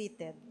be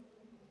seated.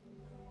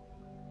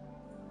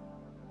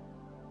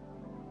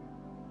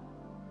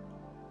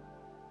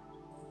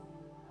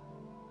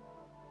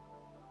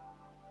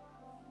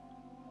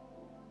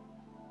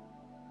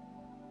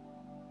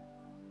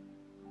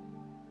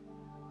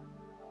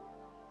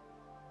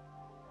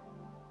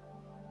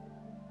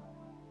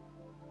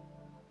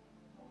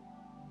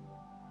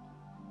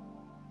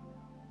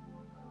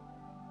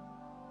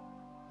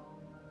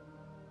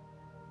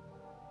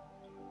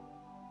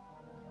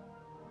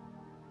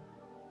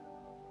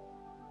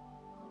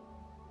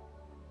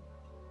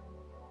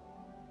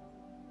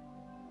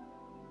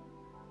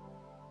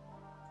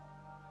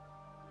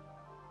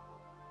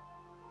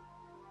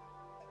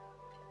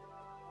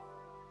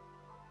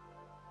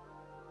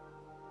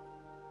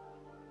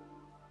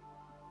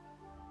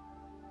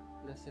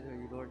 Blessed are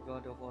you, Lord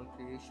God of all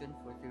creation,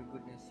 for through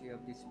goodness you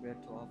have this bread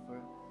to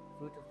offer,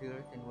 fruit of the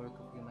earth and work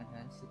of human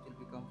hands, it will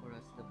become for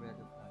us the bread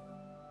of life.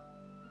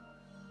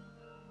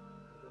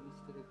 The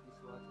mystery of this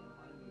water and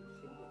wine may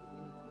exchange the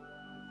divinity of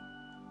Christ,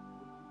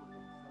 will keep us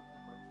himself to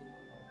partake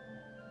in our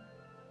humanity.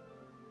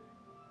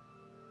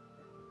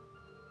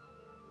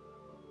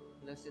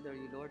 Blessed are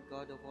you, Lord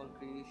God of all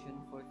creation,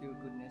 for through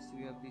goodness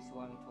we have this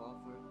wine to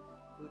offer,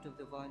 fruit of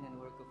the vine and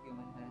work of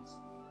human hands,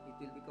 it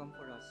will become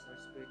for us our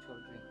spiritual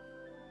drink.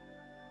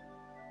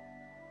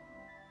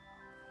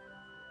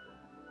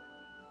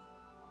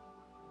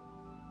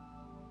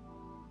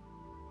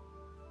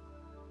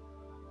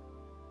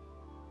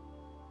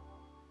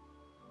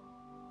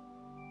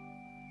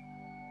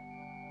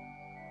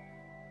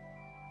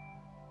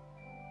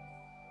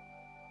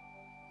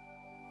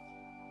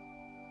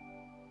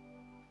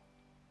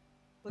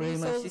 Pray,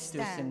 Please my all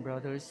sisters and stand.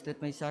 brothers,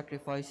 that my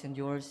sacrifice and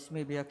yours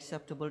may be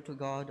acceptable to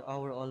God,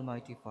 our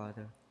Almighty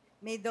Father.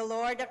 May the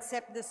Lord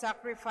accept the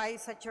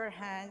sacrifice at your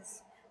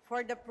hands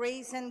for the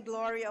praise and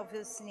glory of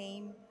his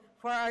name,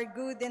 for our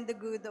good and the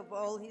good of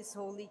all his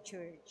holy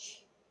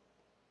church.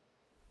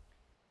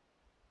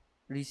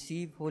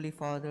 Receive, Holy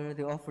Father,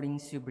 the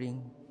offerings you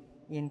bring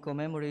in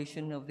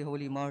commemoration of the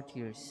holy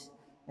martyrs,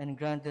 and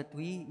grant that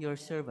we, your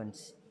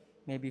servants,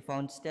 may be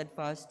found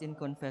steadfast in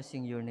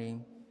confessing your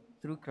name,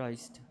 through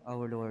Christ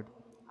our Lord.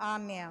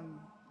 Amen.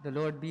 The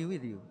Lord be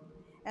with you.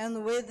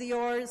 And with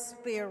your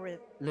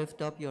spirit,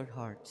 Lift up your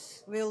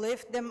hearts. we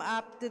lift them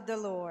up to the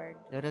Lord.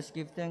 Let us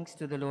give thanks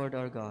to the Lord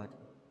our God.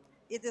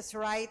 It is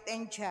right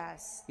and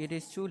just. It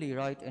is truly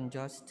right and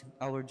just,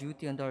 our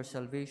duty and our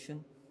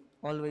salvation,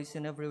 always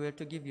and everywhere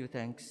to give you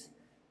thanks,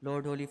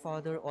 Lord, Holy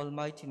Father,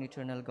 Almighty and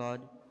eternal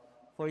God,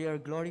 for you are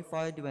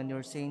glorified when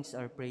your saints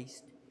are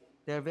praised.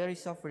 Their very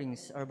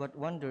sufferings are but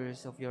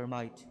wonders of your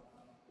might.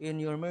 In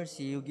your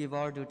mercy you give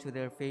ardor to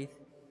their faith,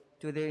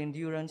 to their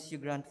endurance you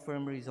grant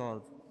firm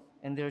resolve,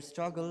 and their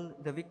struggle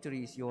the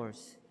victory is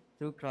yours,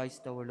 through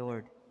Christ our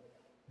Lord.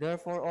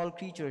 Therefore all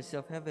creatures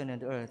of heaven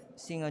and earth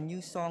sing a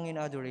new song in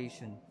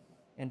adoration,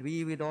 and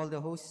we with all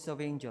the hosts of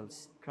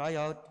angels cry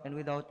out, and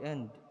without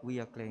end we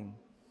acclaim.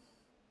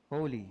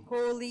 Holy,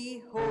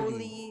 Holy,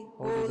 holy,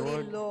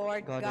 holy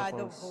Lord, God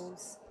of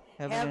hosts.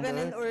 Heaven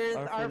and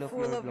earth are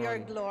full of your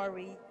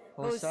glory.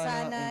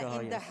 Hosanna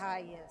in the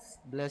highest.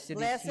 Blessed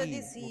Blessed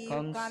is is he he who who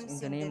comes in comes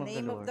the in the name of the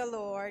name of Lord. the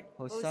Lord.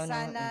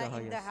 Hosanna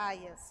in the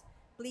highest.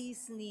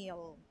 Please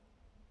kneel.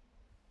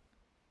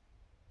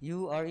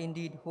 You are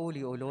indeed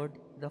holy, O Lord,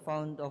 the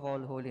fount of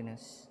all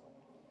holiness.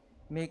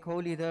 Make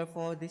holy,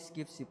 therefore, these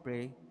gifts, we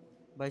pray,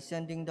 by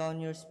sending down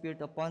your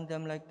Spirit upon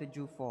them like the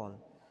dew fall,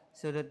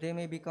 so that they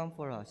may become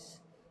for us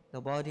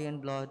the body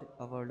and blood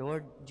of our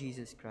Lord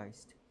Jesus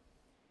Christ.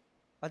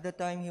 At the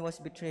time he was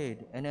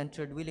betrayed and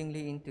entered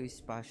willingly into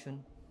his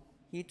passion,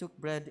 he took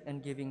bread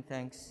and giving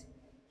thanks,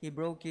 he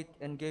broke it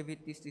and gave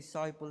it to his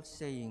disciples,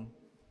 saying,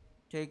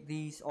 "Take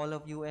these, all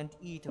of you, and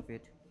eat of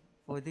it,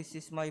 for this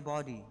is my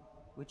body,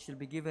 which shall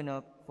be given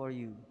up for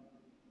you."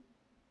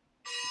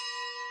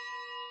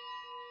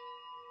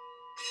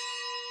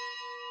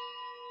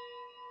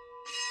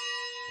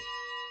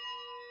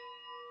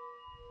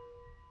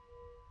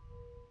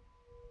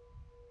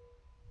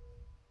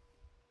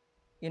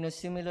 In a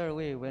similar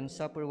way, when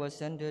supper was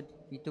ended,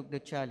 he took the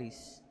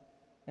chalice,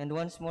 and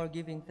once more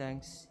giving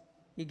thanks,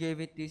 he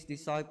gave it to his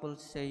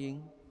disciples,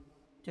 saying,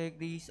 "Take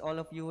these, all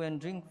of you, and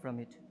drink from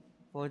it,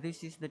 for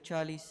this is the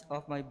chalice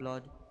of my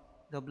blood,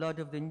 the blood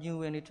of the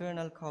new and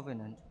eternal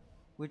covenant,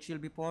 which will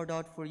be poured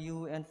out for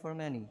you and for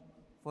many,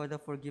 for the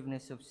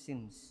forgiveness of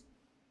sins.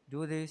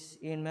 Do this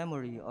in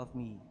memory of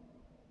me."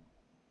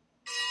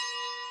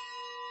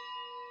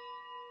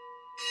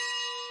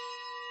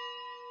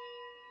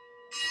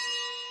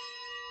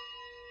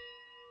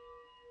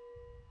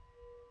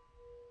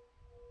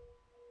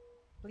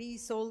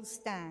 Please all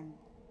stand.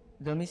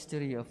 The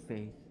mystery of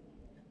faith.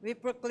 We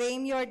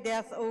proclaim your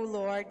death, O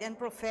Lord, and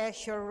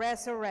profess your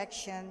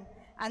resurrection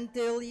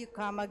until you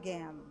come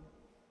again.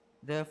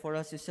 Therefore,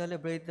 as we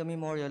celebrate the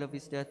memorial of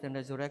his death and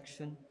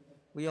resurrection,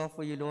 we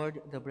offer you,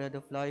 Lord, the bread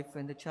of life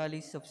and the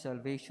chalice of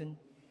salvation,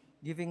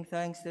 giving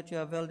thanks that you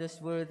have held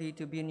us worthy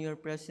to be in your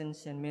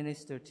presence and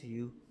minister to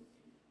you.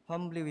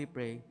 Humbly we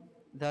pray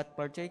that,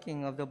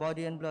 partaking of the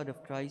body and blood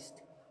of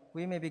Christ,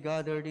 we may be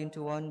gathered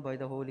into one by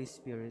the Holy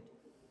Spirit.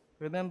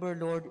 Remember,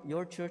 Lord,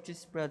 your church is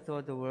spread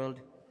throughout the world,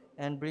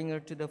 and bring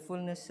her to the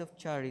fullness of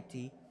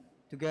charity,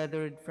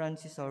 together with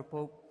Francis our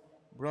Pope,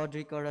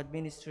 Broderick our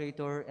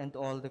administrator, and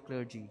all the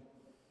clergy.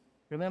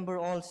 Remember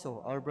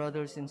also our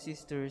brothers and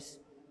sisters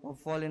who have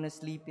fallen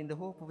asleep in the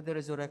hope of the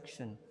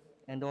resurrection,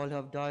 and all who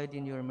have died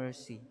in your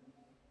mercy.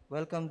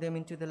 Welcome them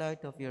into the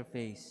light of your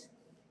face.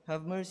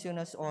 Have mercy on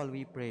us all,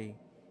 we pray,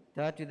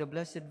 that with the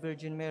Blessed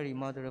Virgin Mary,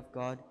 Mother of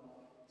God,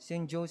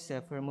 Saint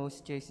Joseph, her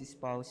most chaste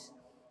spouse,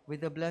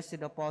 with the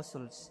blessed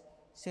apostles,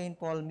 Saint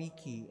Paul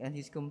Miki and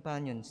his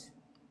companions,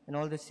 and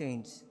all the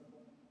saints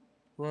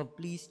who have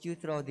pleased you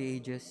throughout the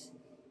ages,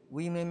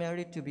 we may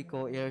merit to be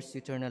co-heirs to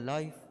eternal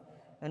life,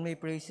 and may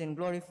praise and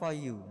glorify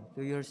you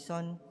through your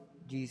Son,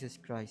 Jesus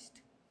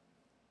Christ.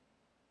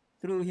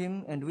 Through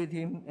him, and with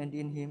him, and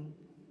in him,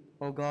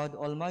 O God,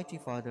 Almighty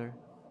Father,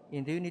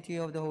 in the unity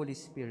of the Holy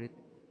Spirit,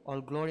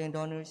 all glory and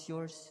honor is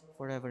yours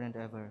forever and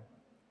ever.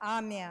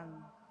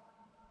 Amen.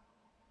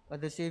 At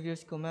the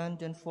Savior's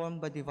command and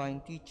formed by divine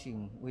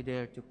teaching, we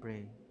dare to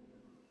pray.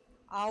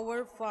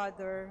 Our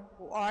Father,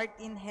 who art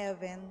in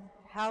heaven,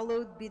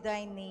 hallowed be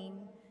thy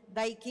name.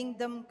 Thy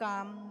kingdom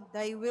come,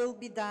 thy will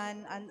be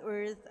done on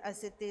earth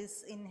as it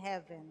is in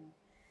heaven.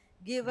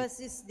 Give us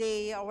this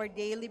day our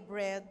daily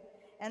bread,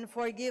 and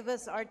forgive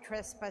us our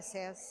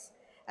trespasses,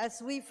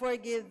 as we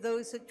forgive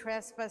those who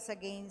trespass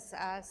against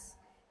us.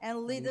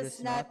 And lead us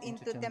not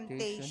into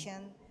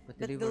temptation, but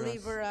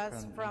deliver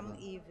us from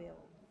evil.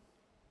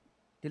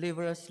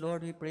 Deliver us,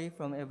 Lord, we pray,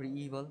 from every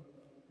evil.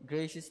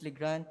 Graciously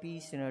grant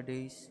peace in our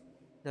days,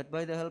 that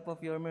by the help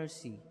of your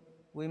mercy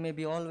we may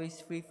be always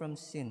free from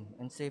sin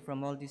and safe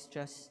from all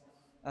distress,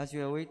 as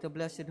we await the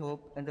blessed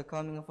hope and the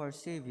coming of our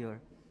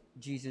Savior,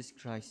 Jesus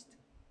Christ.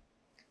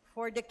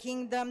 For the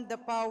kingdom, the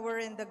power,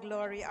 and the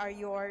glory are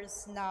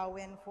yours, now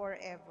and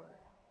forever.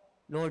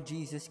 Lord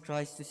Jesus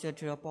Christ, who said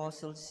to your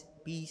apostles,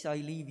 "Peace I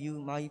leave you,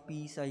 my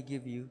peace I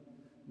give you,"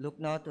 look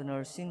not on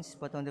our sins,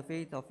 but on the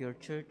faith of your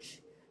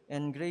church,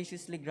 and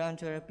graciously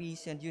grant her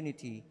peace and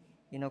unity,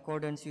 in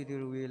accordance with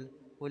your will,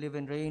 who live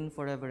and reign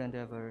forever and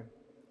ever.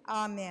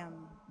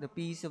 Amen. The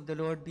peace of the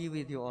Lord be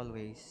with you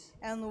always.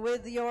 And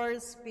with your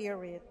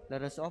spirit.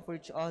 Let us offer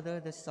each other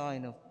the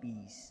sign of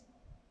peace.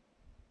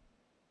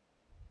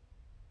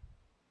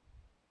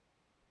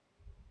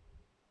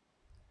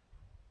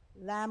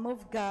 Lamb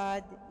of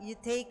God, you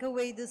take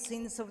away the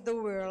sins of the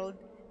world,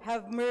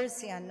 have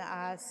mercy on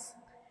us.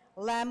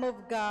 Lamb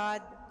of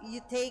God,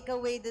 you take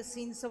away the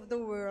sins of the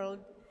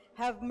world,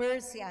 have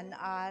mercy on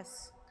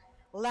us.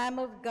 Lamb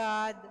of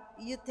God,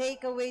 you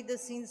take away the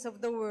sins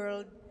of the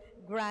world,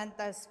 grant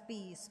us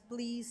peace.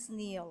 Please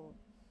kneel.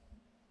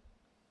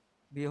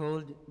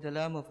 Behold the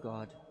Lamb of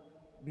God.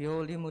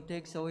 Behold him who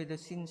takes away the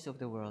sins of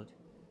the world.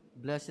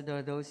 Blessed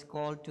are those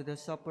called to the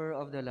supper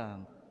of the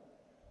Lamb.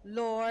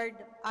 Lord,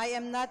 I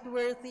am not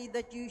worthy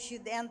that you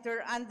should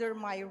enter under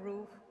my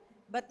roof,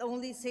 but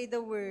only say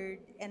the word,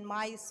 and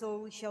my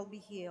soul shall be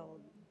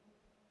healed.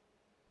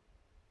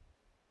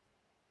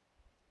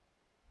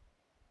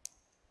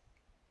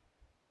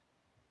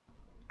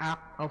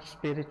 Act of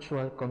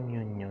spiritual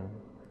communion.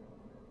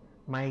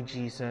 My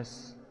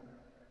Jesus,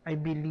 I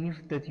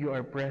believe that you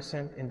are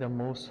present in the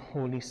most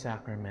holy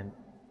sacrament.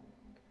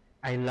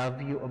 I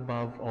love you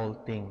above all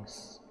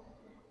things,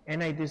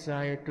 and I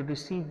desire to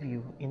receive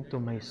you into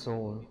my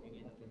soul.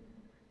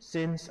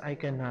 Since I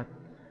cannot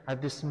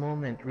at this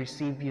moment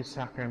receive you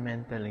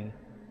sacramentally,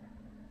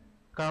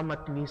 Come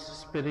at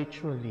least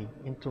spiritually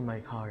into my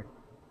heart.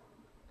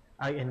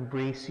 I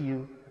embrace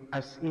you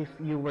as if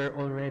you were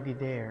already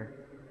there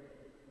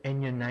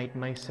and unite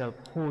myself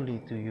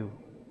wholly to you.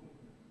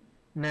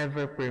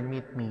 Never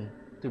permit me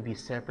to be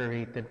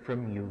separated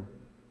from you.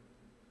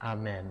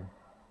 Amen.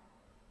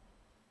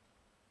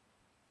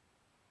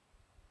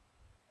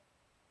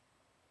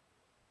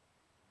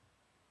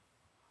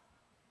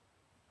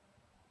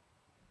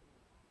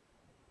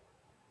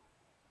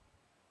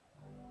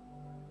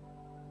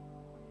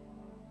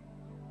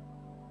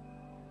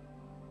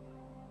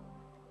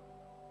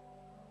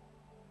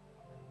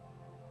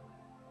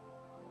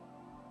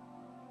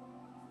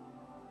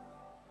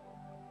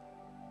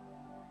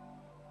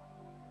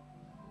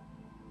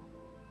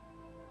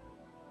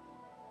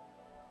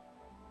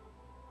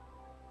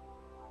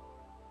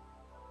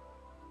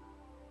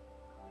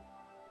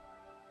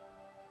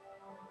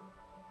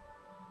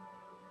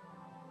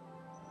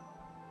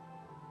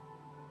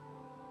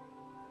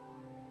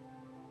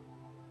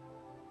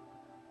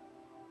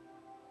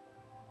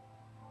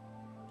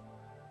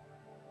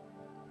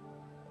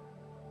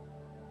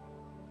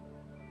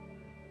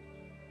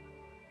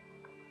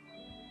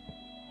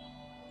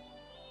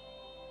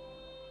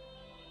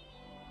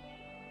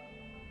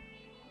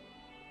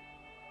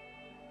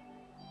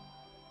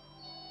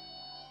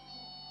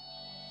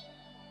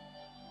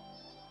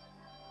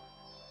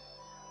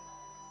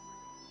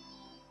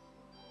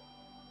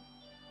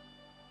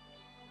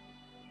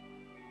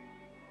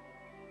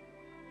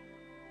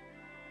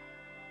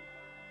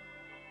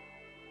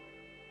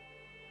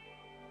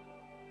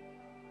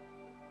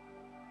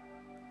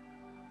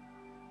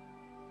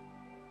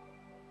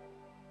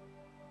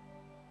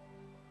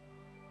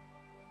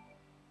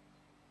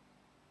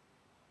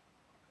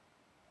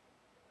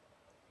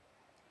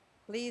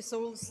 Please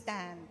all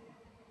stand.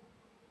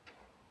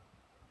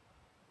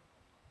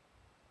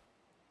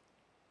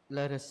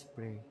 Let us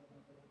pray.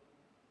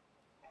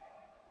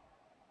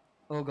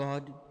 O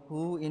God,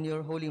 who in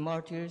your holy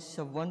martyrs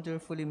have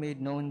wonderfully made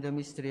known the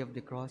mystery of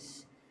the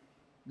cross,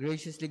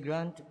 graciously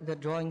grant that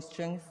drawing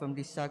strength from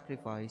this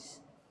sacrifice,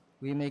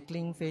 we may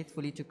cling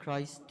faithfully to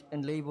Christ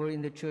and labor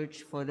in the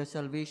Church for the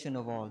salvation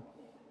of all,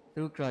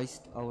 through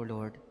Christ our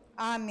Lord.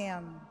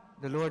 Amen.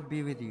 The Lord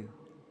be with you.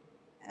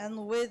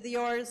 And with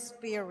your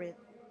spirit.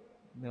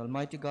 May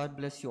Almighty God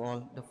bless you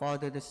all, the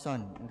Father, the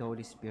Son, and the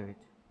Holy Spirit.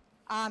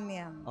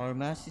 Amen. Our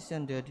Mass is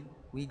ended.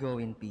 We go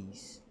in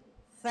peace.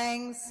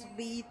 Thanks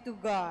be to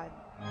God.